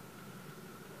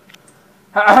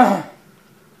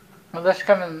 This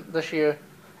coming this year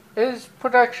is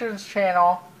Productions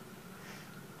channel.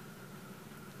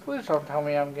 Please don't tell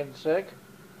me I'm getting sick.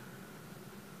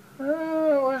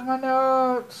 Where's my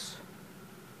notes?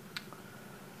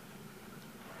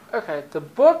 Okay, the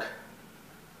book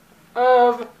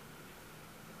of...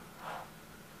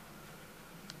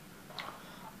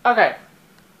 Okay,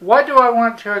 what do I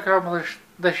want to accomplish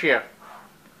this year?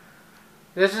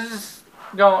 This is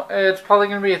it's probably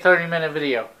going to be a 30-minute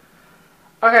video.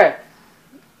 Okay.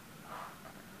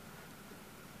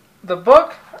 The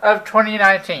book of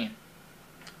 2019.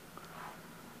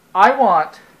 I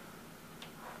want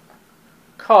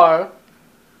car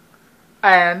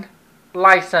and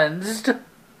licensed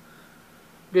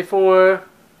before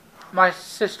my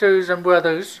sisters and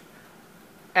brothers,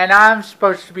 and I'm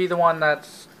supposed to be the one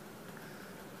that's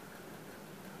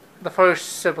the first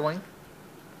sibling.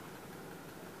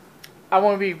 I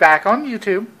want to be back on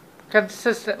YouTube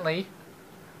consistently,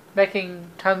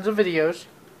 making tons of videos.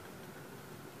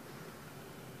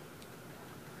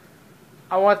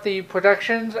 I want the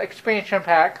Productions expansion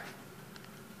pack,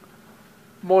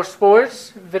 more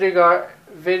sports, videography,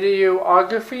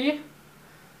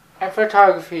 and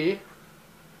photography.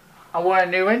 I want a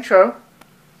new intro,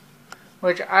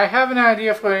 which I have an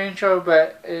idea for an intro,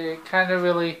 but it kind of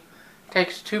really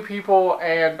takes 2 people,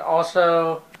 and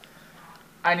also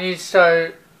I need to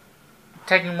start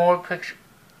taking more pictures.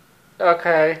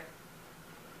 Okay.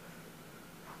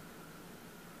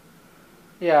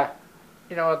 Yeah,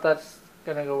 you know what, that's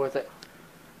gonna go with it.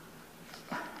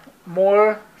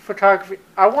 More photography.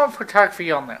 I want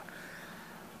photography on there.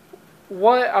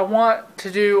 What I want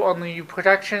to do on the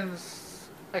Productions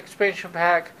expansion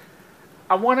pack,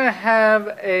 I want to have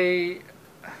a...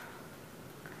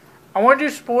 I want to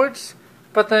do sports,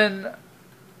 but then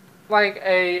like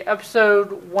a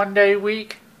episode 1 day a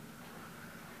week.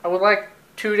 I would like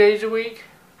 2 days a week,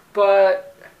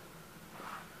 but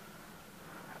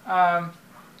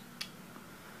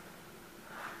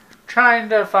trying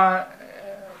to find,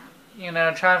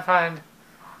 trying to find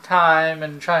time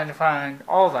and trying to find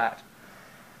all that.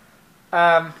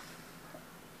 I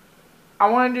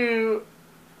want to do,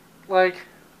 like,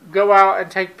 go out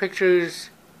and take pictures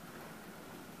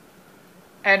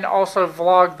and also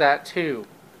vlog that too.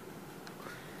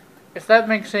 If that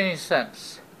makes any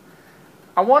sense.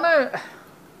 I want to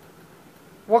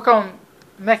work on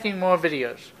making more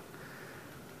videos.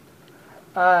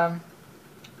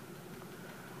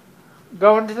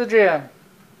 Going to the gym,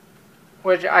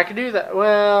 which I can do that,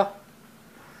 well,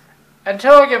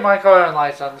 until I get my car and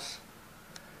license,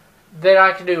 then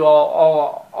I can do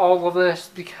all of this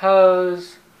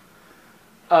because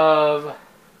of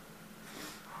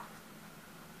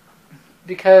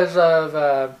because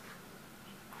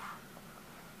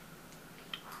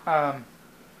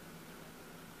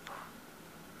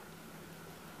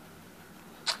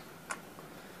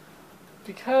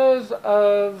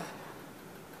of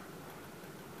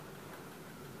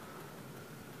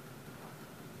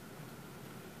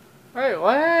wait,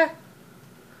 what? I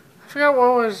forgot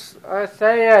what was I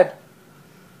saying.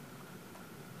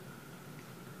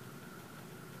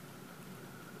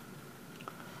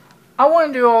 I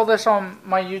want to do all this on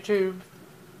my YouTube.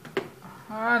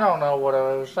 I don't know what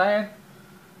I was saying.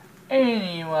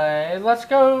 Anyway, let's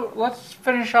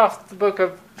finish off the book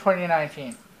of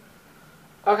 2019.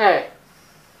 Okay.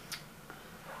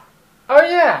 Oh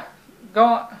yeah.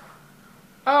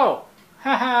 Oh.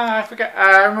 Haha, I forgot.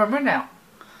 I remember now.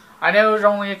 I know it was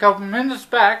only a couple minutes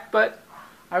back, but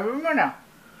I remember now.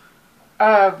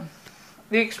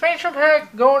 The expansion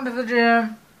pack, going to the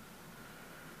gym.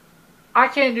 I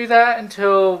can't do that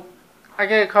until I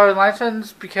get a car and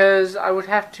license because I would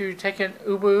have to take an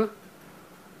Uber,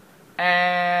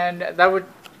 and that would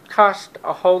cost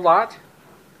a whole lot.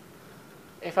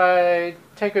 If I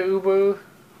take an Uber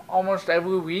almost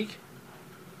every week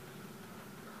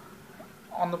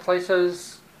on the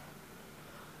places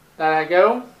that I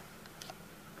go.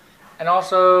 And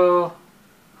also,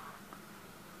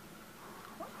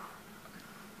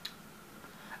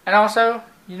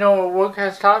 you know what work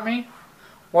has taught me?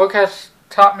 Work has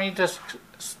taught me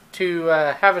to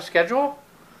have a schedule,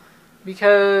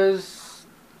 because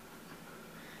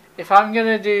if I'm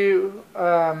gonna do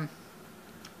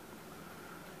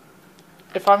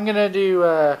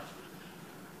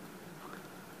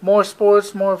more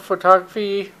sports, more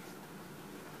photography,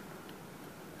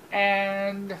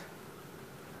 and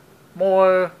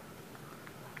more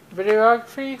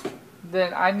videography,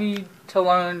 then I need to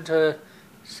learn to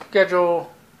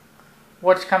schedule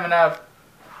what's coming up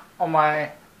on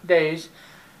my days.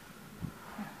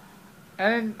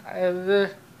 And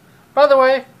by the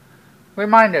way,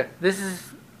 reminder, this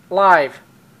is live.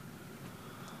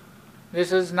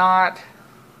 This is not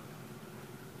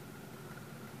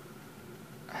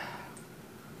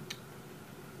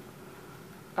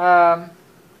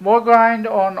more grind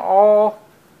on all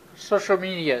social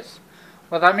medias.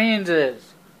 What that means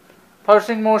is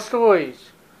posting more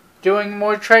stories, doing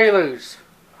more trailers,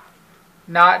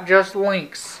 not just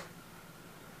links,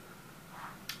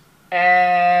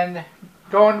 and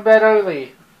going to bed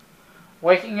early,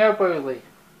 waking up early.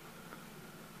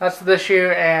 That's this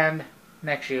year and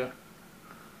next year.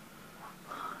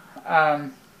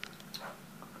 I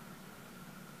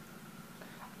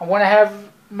want to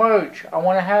have merch. I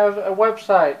want to have a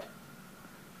website.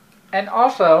 And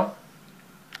also,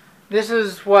 this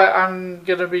is what I'm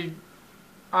gonna be.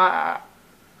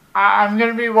 I'm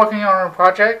gonna be working on a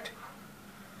project.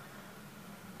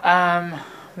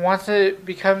 Once it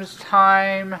becomes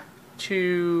time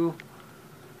to.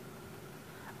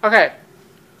 Okay,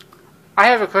 I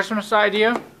have a Christmas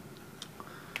idea,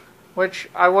 which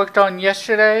I worked on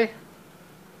yesterday.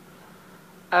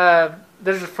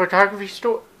 There's a photography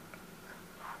store.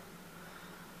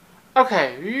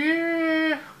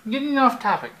 Okay, getting off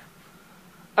topic.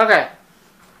 Okay,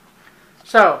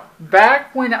 so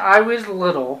back when I was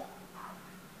little,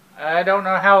 I don't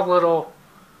know how little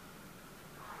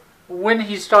when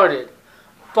he started,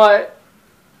 but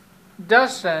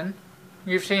Dustin,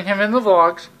 you've seen him in the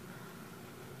vlogs,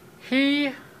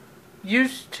 he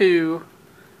used to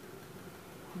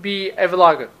be a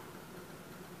vlogger.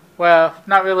 Well,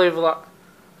 not really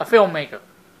a filmmaker.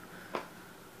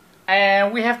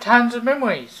 And we have tons of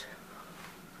memories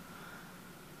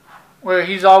where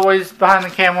he's always behind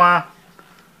the camera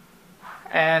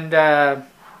and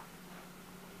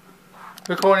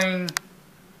recording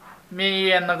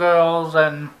me and the girls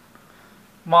and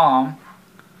Mom.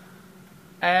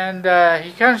 And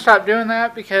he kind of stopped doing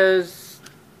that because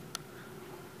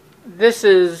this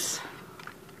is,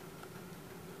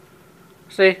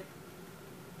 see,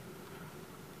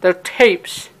 they're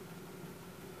tapes.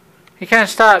 He kind of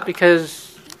stopped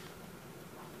because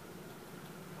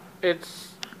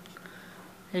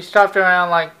he stopped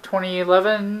around like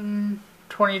 2011,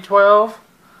 2012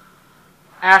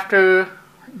 after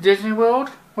Disney World,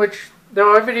 which there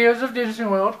are videos of Disney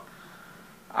World.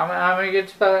 I'm going to get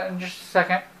to that in just a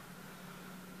second.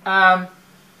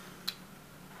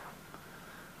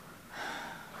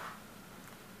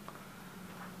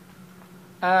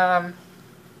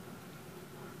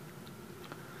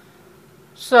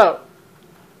 So,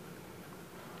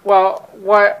 well,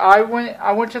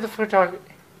 I went to the photographer.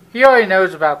 He already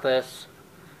knows about this,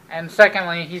 and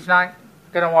secondly, he's not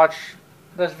gonna watch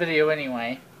this video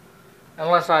anyway,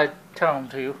 unless I tell him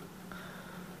to.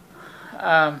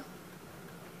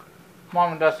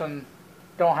 Mom and Dustin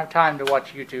don't have time to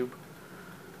watch YouTube,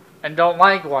 and don't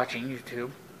like watching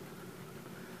YouTube.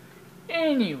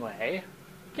 Anyway,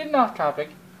 getting off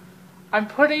topic, I'm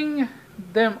putting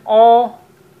them all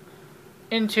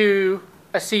into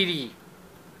a CD.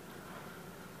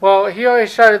 Well, he already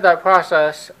started that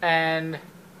process, and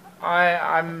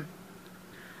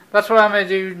that's what I'm gonna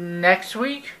do next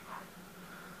week.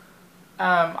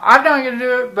 I'm not gonna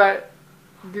do it, but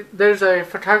there's a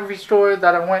photography store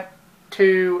that I went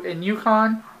to in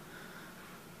Yukon.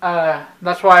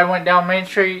 That's why I went down Main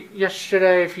Street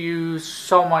yesterday, if you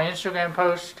saw my Instagram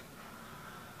post.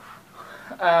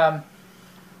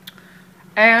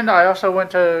 And I also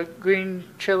went to Green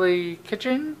Chili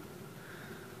Kitchen.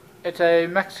 It's a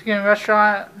Mexican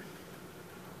restaurant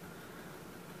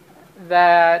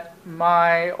that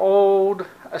my old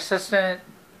assistant,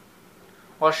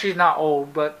 well, she's not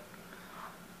old, but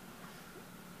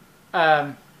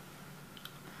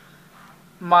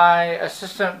my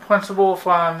assistant principal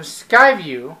from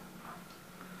Skyview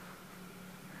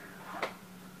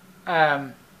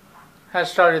has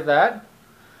started that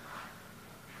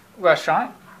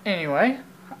restaurant. Anyway,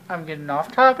 I'm getting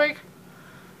off topic.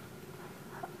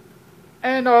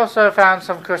 And also found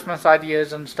some Christmas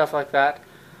ideas and stuff like that.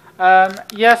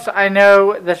 Yes, I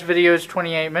know this video is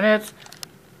 28 minutes,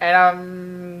 and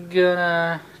I'm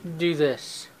gonna do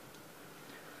this.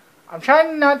 I'm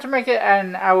trying not to make it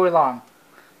an hour long.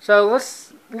 So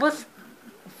let's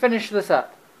finish this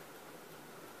up.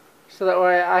 So that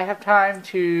way I have time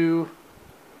to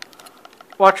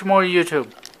watch more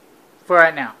YouTube for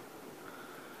right now.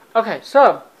 Okay,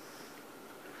 so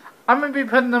I'm gonna be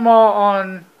putting them all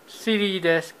on CD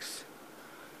discs,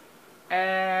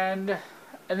 and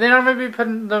then I'm going to be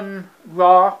putting them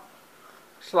raw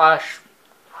 /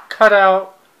 cut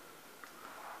out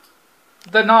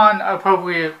the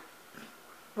non-appropriate,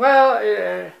 well,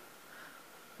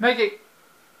 make it,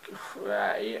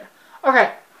 yeah.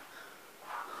 Okay,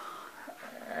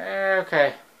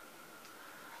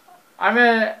 I'm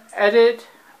going to edit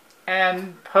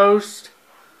and post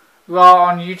raw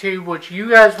on YouTube, which you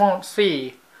guys won't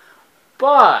see.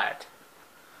 But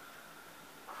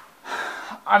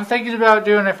I'm thinking about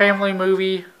doing a family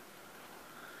movie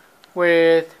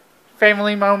with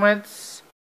family moments.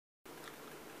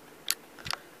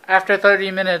 After 30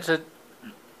 minutes it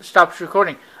stops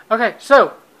recording. Okay,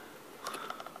 so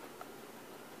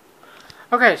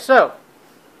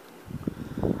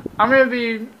I'm going to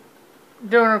be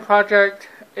doing a project.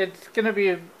 It's going to be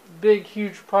a big,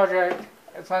 huge project.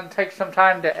 It's going to take some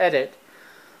time to edit.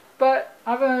 But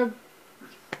I'm going to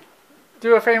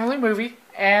do a family movie,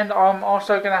 and I'm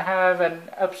also going to have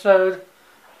an episode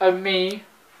of me,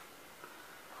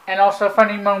 and also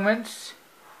funny moments,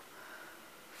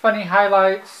 funny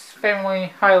highlights,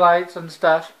 family highlights and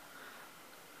stuff.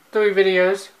 3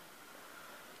 videos.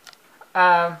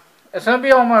 It's going to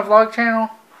be on my vlog channel,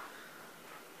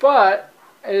 but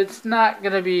it's not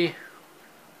going to be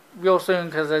real soon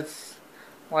because it's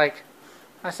like,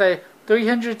 I say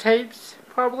 300 tapes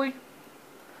probably,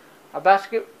 a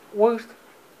basket worth.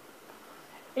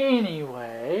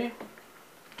 Anyway,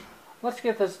 let's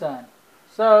get this done.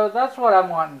 So that's what I'm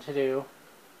wanting to do.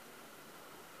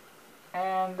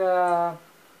 And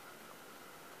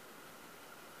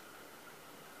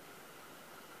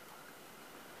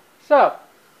so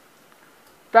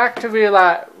back to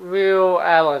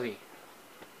reality.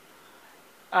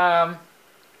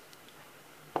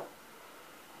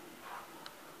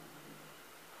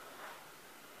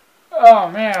 Oh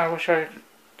man, I wish I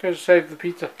could have saved the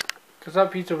pizza. Because that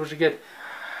pizza was good.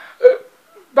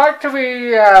 Back to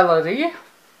reality.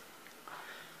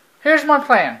 Here's my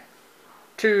plan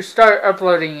to start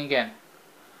uploading again.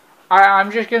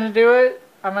 I'm just going to do it.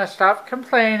 I'm going to stop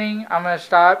complaining. I'm going to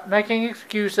stop making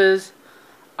excuses.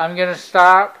 I'm going to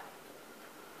stop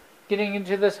getting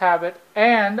into this habit.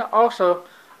 And also,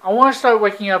 I want to start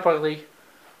waking up early.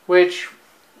 Which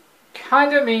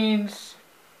kind of means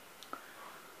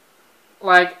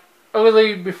like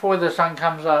early before the sun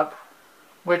comes up.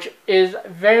 Which is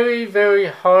very, very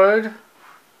hard.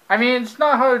 I mean, it's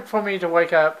not hard for me to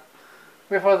wake up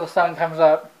before the sun comes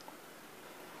up.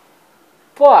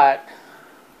 But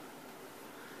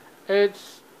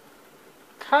it's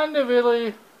kind of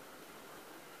really,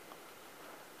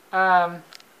 I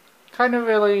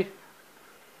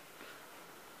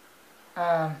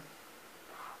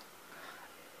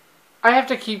have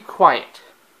to keep quiet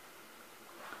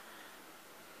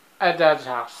at Dad's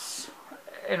house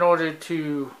in order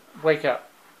to wake up.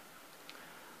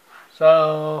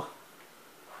 So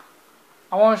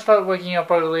I want to start waking up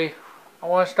early. I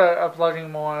want to start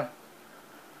uploading more.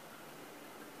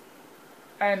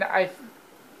 And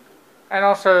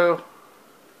also,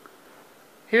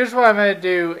 here's what I'm going to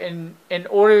do in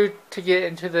order to get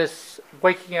into this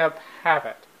waking up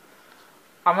habit.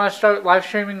 I'm going to start live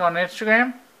streaming on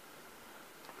Instagram.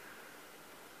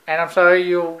 And I'm sorry,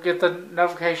 you'll get the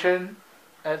notification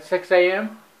at 6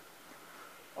 a.m.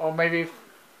 Or maybe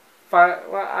 5.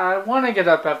 Well, I want to get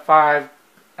up at 5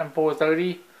 and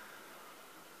 4:30.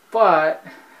 But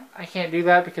I can't do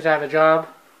that because I have a job.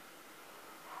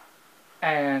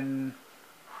 And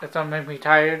it's going to make me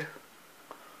tired.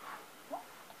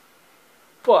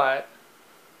 But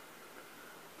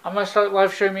I'm going to start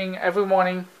live streaming every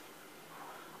morning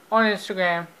on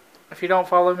Instagram. If you don't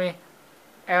follow me,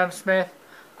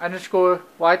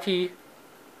 AdamSmith_YT.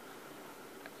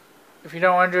 If you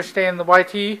don't understand the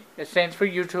YT, it stands for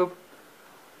YouTube.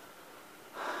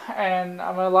 And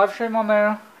I'm going to live stream on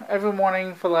there every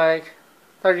morning for like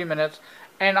 30 minutes.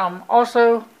 And I'm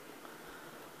also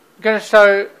going to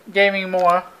start gaming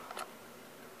more.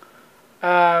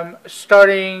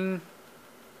 Starting,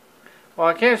 well,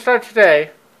 I can't start today.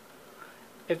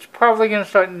 It's probably going to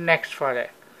start next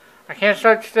Friday. I can't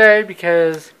start today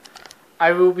because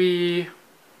I will be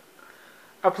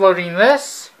uploading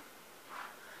this.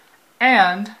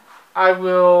 And I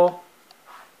will,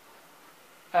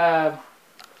 I'm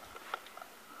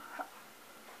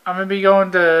going to be going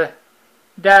to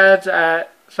Dad's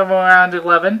at somewhere around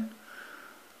 11.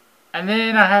 And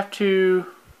then I have to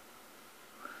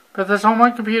put this on my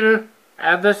computer,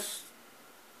 add this,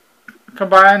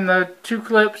 combine the two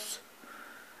clips,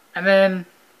 and then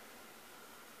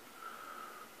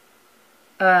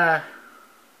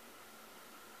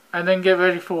get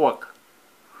ready for work.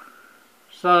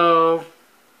 So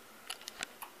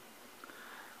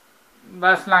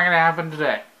that's not going to happen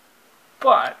today.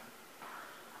 But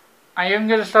I am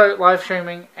going to start live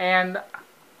streaming, and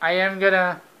I am going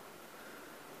to,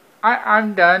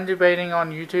 I'm done debating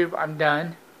on YouTube. I'm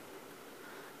done.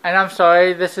 And I'm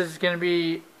sorry, this is going to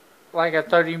be like a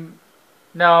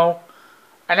an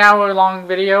hour long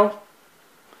video.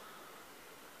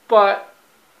 But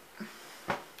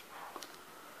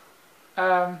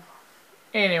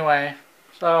anyway,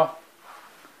 so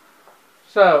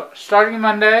starting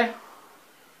Monday,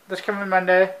 this coming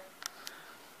Monday,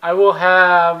 I will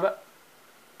have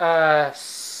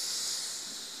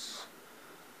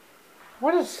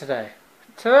what is today?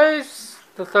 Today's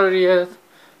the 30th.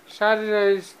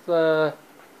 Saturday's the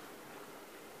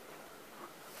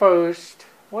 1st.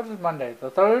 What is Monday?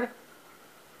 The 3rd?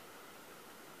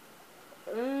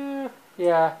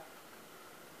 Yeah.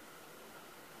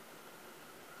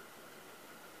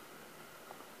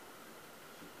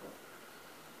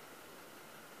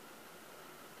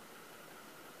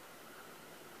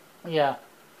 Yeah.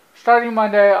 Starting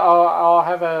Monday, I'll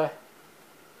have a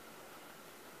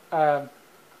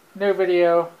new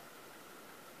video.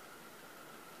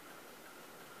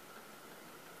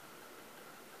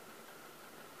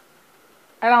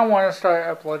 And I want to start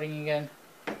uploading again.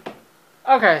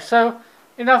 Okay, so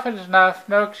enough is enough.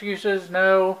 No excuses,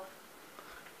 no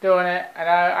doing it. And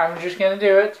I'm just going to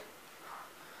do it.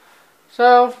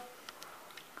 So,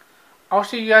 I'll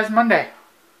see you guys Monday.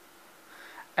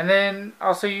 And then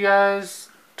I'll see you guys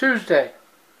Tuesday,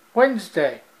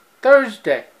 Wednesday,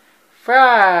 Thursday,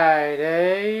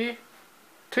 Friday,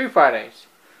 2 Fridays.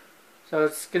 So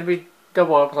it's going to be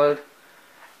double upload.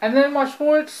 And then my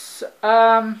sports,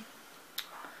 there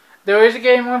is a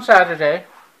game on Saturday,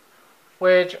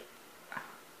 which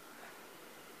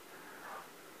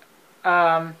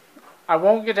I I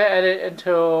won't get to edit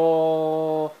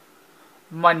until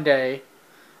Monday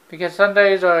because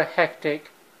Sundays are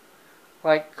hectic,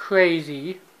 like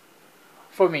crazy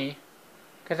for me,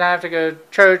 because I have to go to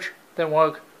church, then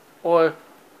work, or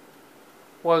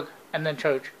work and then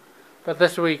church. But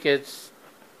this week it's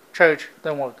church,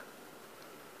 then work.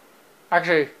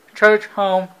 Actually, church,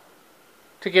 home,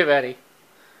 to get ready,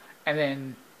 and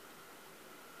then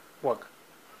work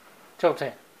till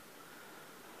 10.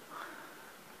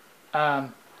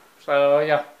 So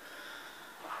yeah.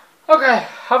 Okay,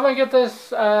 I'm gonna get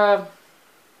this on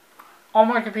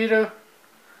my computer,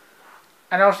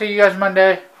 and I'll see you guys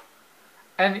Monday.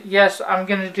 And yes, I'm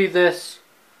gonna do this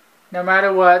no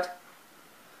matter what,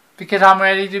 because I'm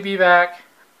ready to be back,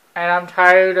 and I'm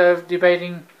tired of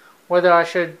debating whether I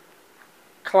should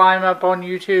climb up on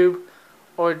YouTube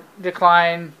or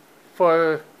decline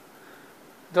for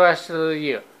the rest of the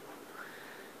year.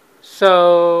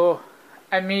 So,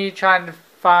 and me trying to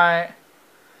find,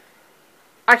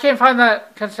 I can't find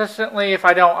that consistently if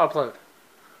I don't upload.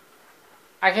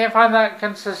 I can't find that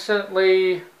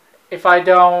consistently if I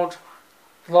don't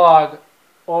vlog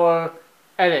or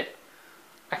edit.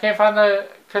 I can't find the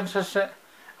consistent,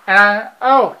 and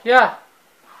oh yeah,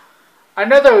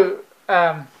 another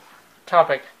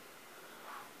topic.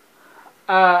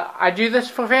 I do this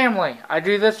for family. I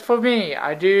do this for me.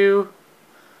 I do.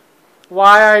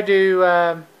 Why I do?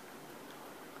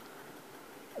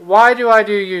 Why do I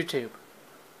do YouTube?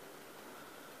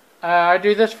 I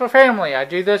do this for family. I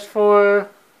do this for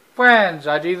friends.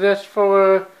 I do this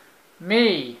for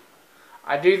me.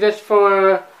 I do this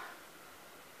for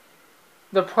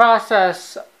the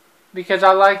process because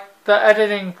I like the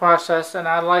editing process, and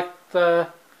I like the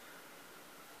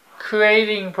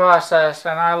creating process,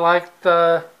 and I like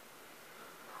the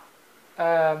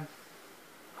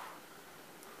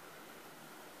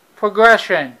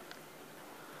progression.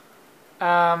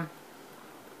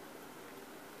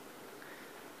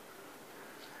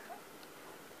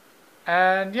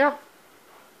 And yeah,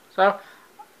 so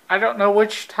I don't know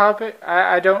which topic,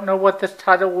 I don't know what this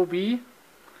title will be.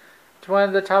 It's one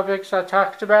of the topics I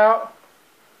talked about.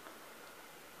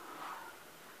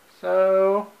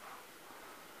 So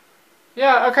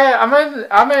yeah, okay, I'm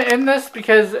gonna end this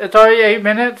because it's already 8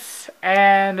 minutes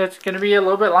and it's gonna be a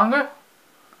little bit longer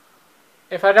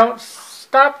if I don't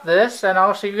stop this, and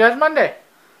I'll see you guys Monday.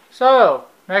 So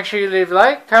make sure you leave a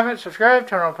like, comment, subscribe,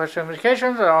 turn on push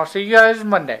notifications, and I'll see you guys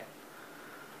Monday.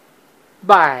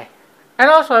 Bye. And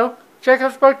also,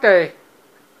 Jacob's birthday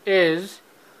is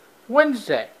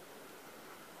Wednesday,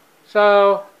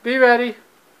 so be ready.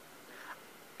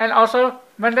 And also,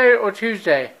 Monday or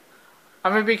Tuesday,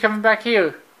 I'm going to be coming back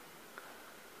here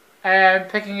and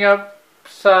picking up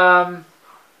some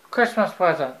Christmas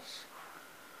presents.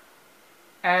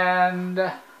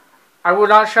 And I will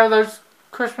not show those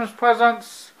Christmas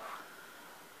presents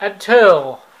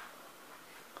until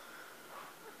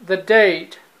the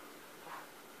date,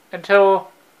 until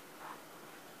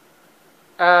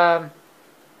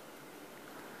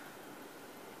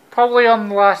probably on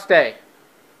the last day.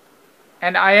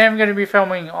 And I am going to be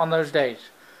filming on those days.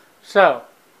 So,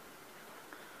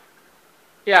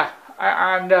 yeah,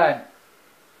 I'm done.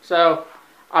 So,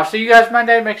 I'll see you guys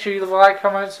Monday. Make sure you like,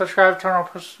 comment, subscribe, turn on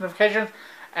post notifications.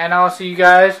 And I'll see you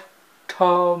guys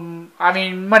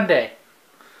Monday.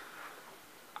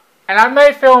 And I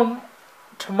may film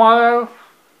tomorrow.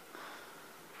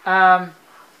 I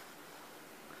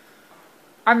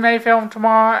may film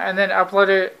tomorrow and then upload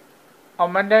it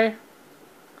on Monday.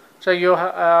 So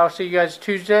I'll see you guys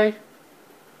Tuesday.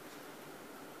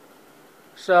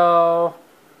 So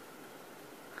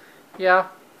yeah.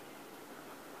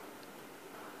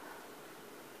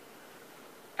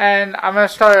 And I'm gonna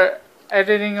start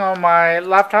editing on my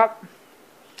laptop.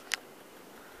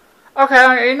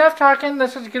 Okay, enough talking.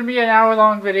 This is gonna be an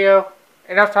hour-long video.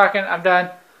 Enough talking. I'm done.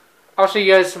 I'll see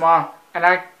you guys tomorrow. And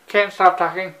I can't stop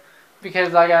talking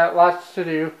because I got lots to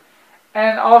do.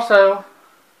 And also,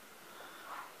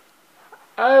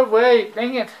 oh wait,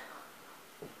 dang it.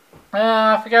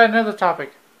 I forgot another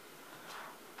topic.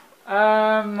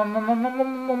 I don't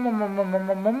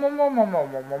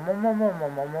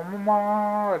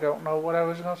know what I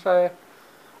was going to say.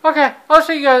 Okay, I'll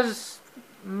see you guys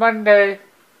Monday.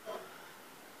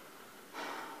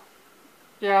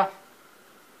 Yeah.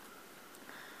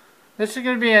 This is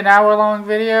going to be an hour-long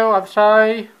video. I'm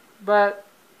sorry, but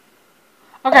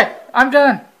okay, I'm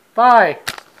done. Bye.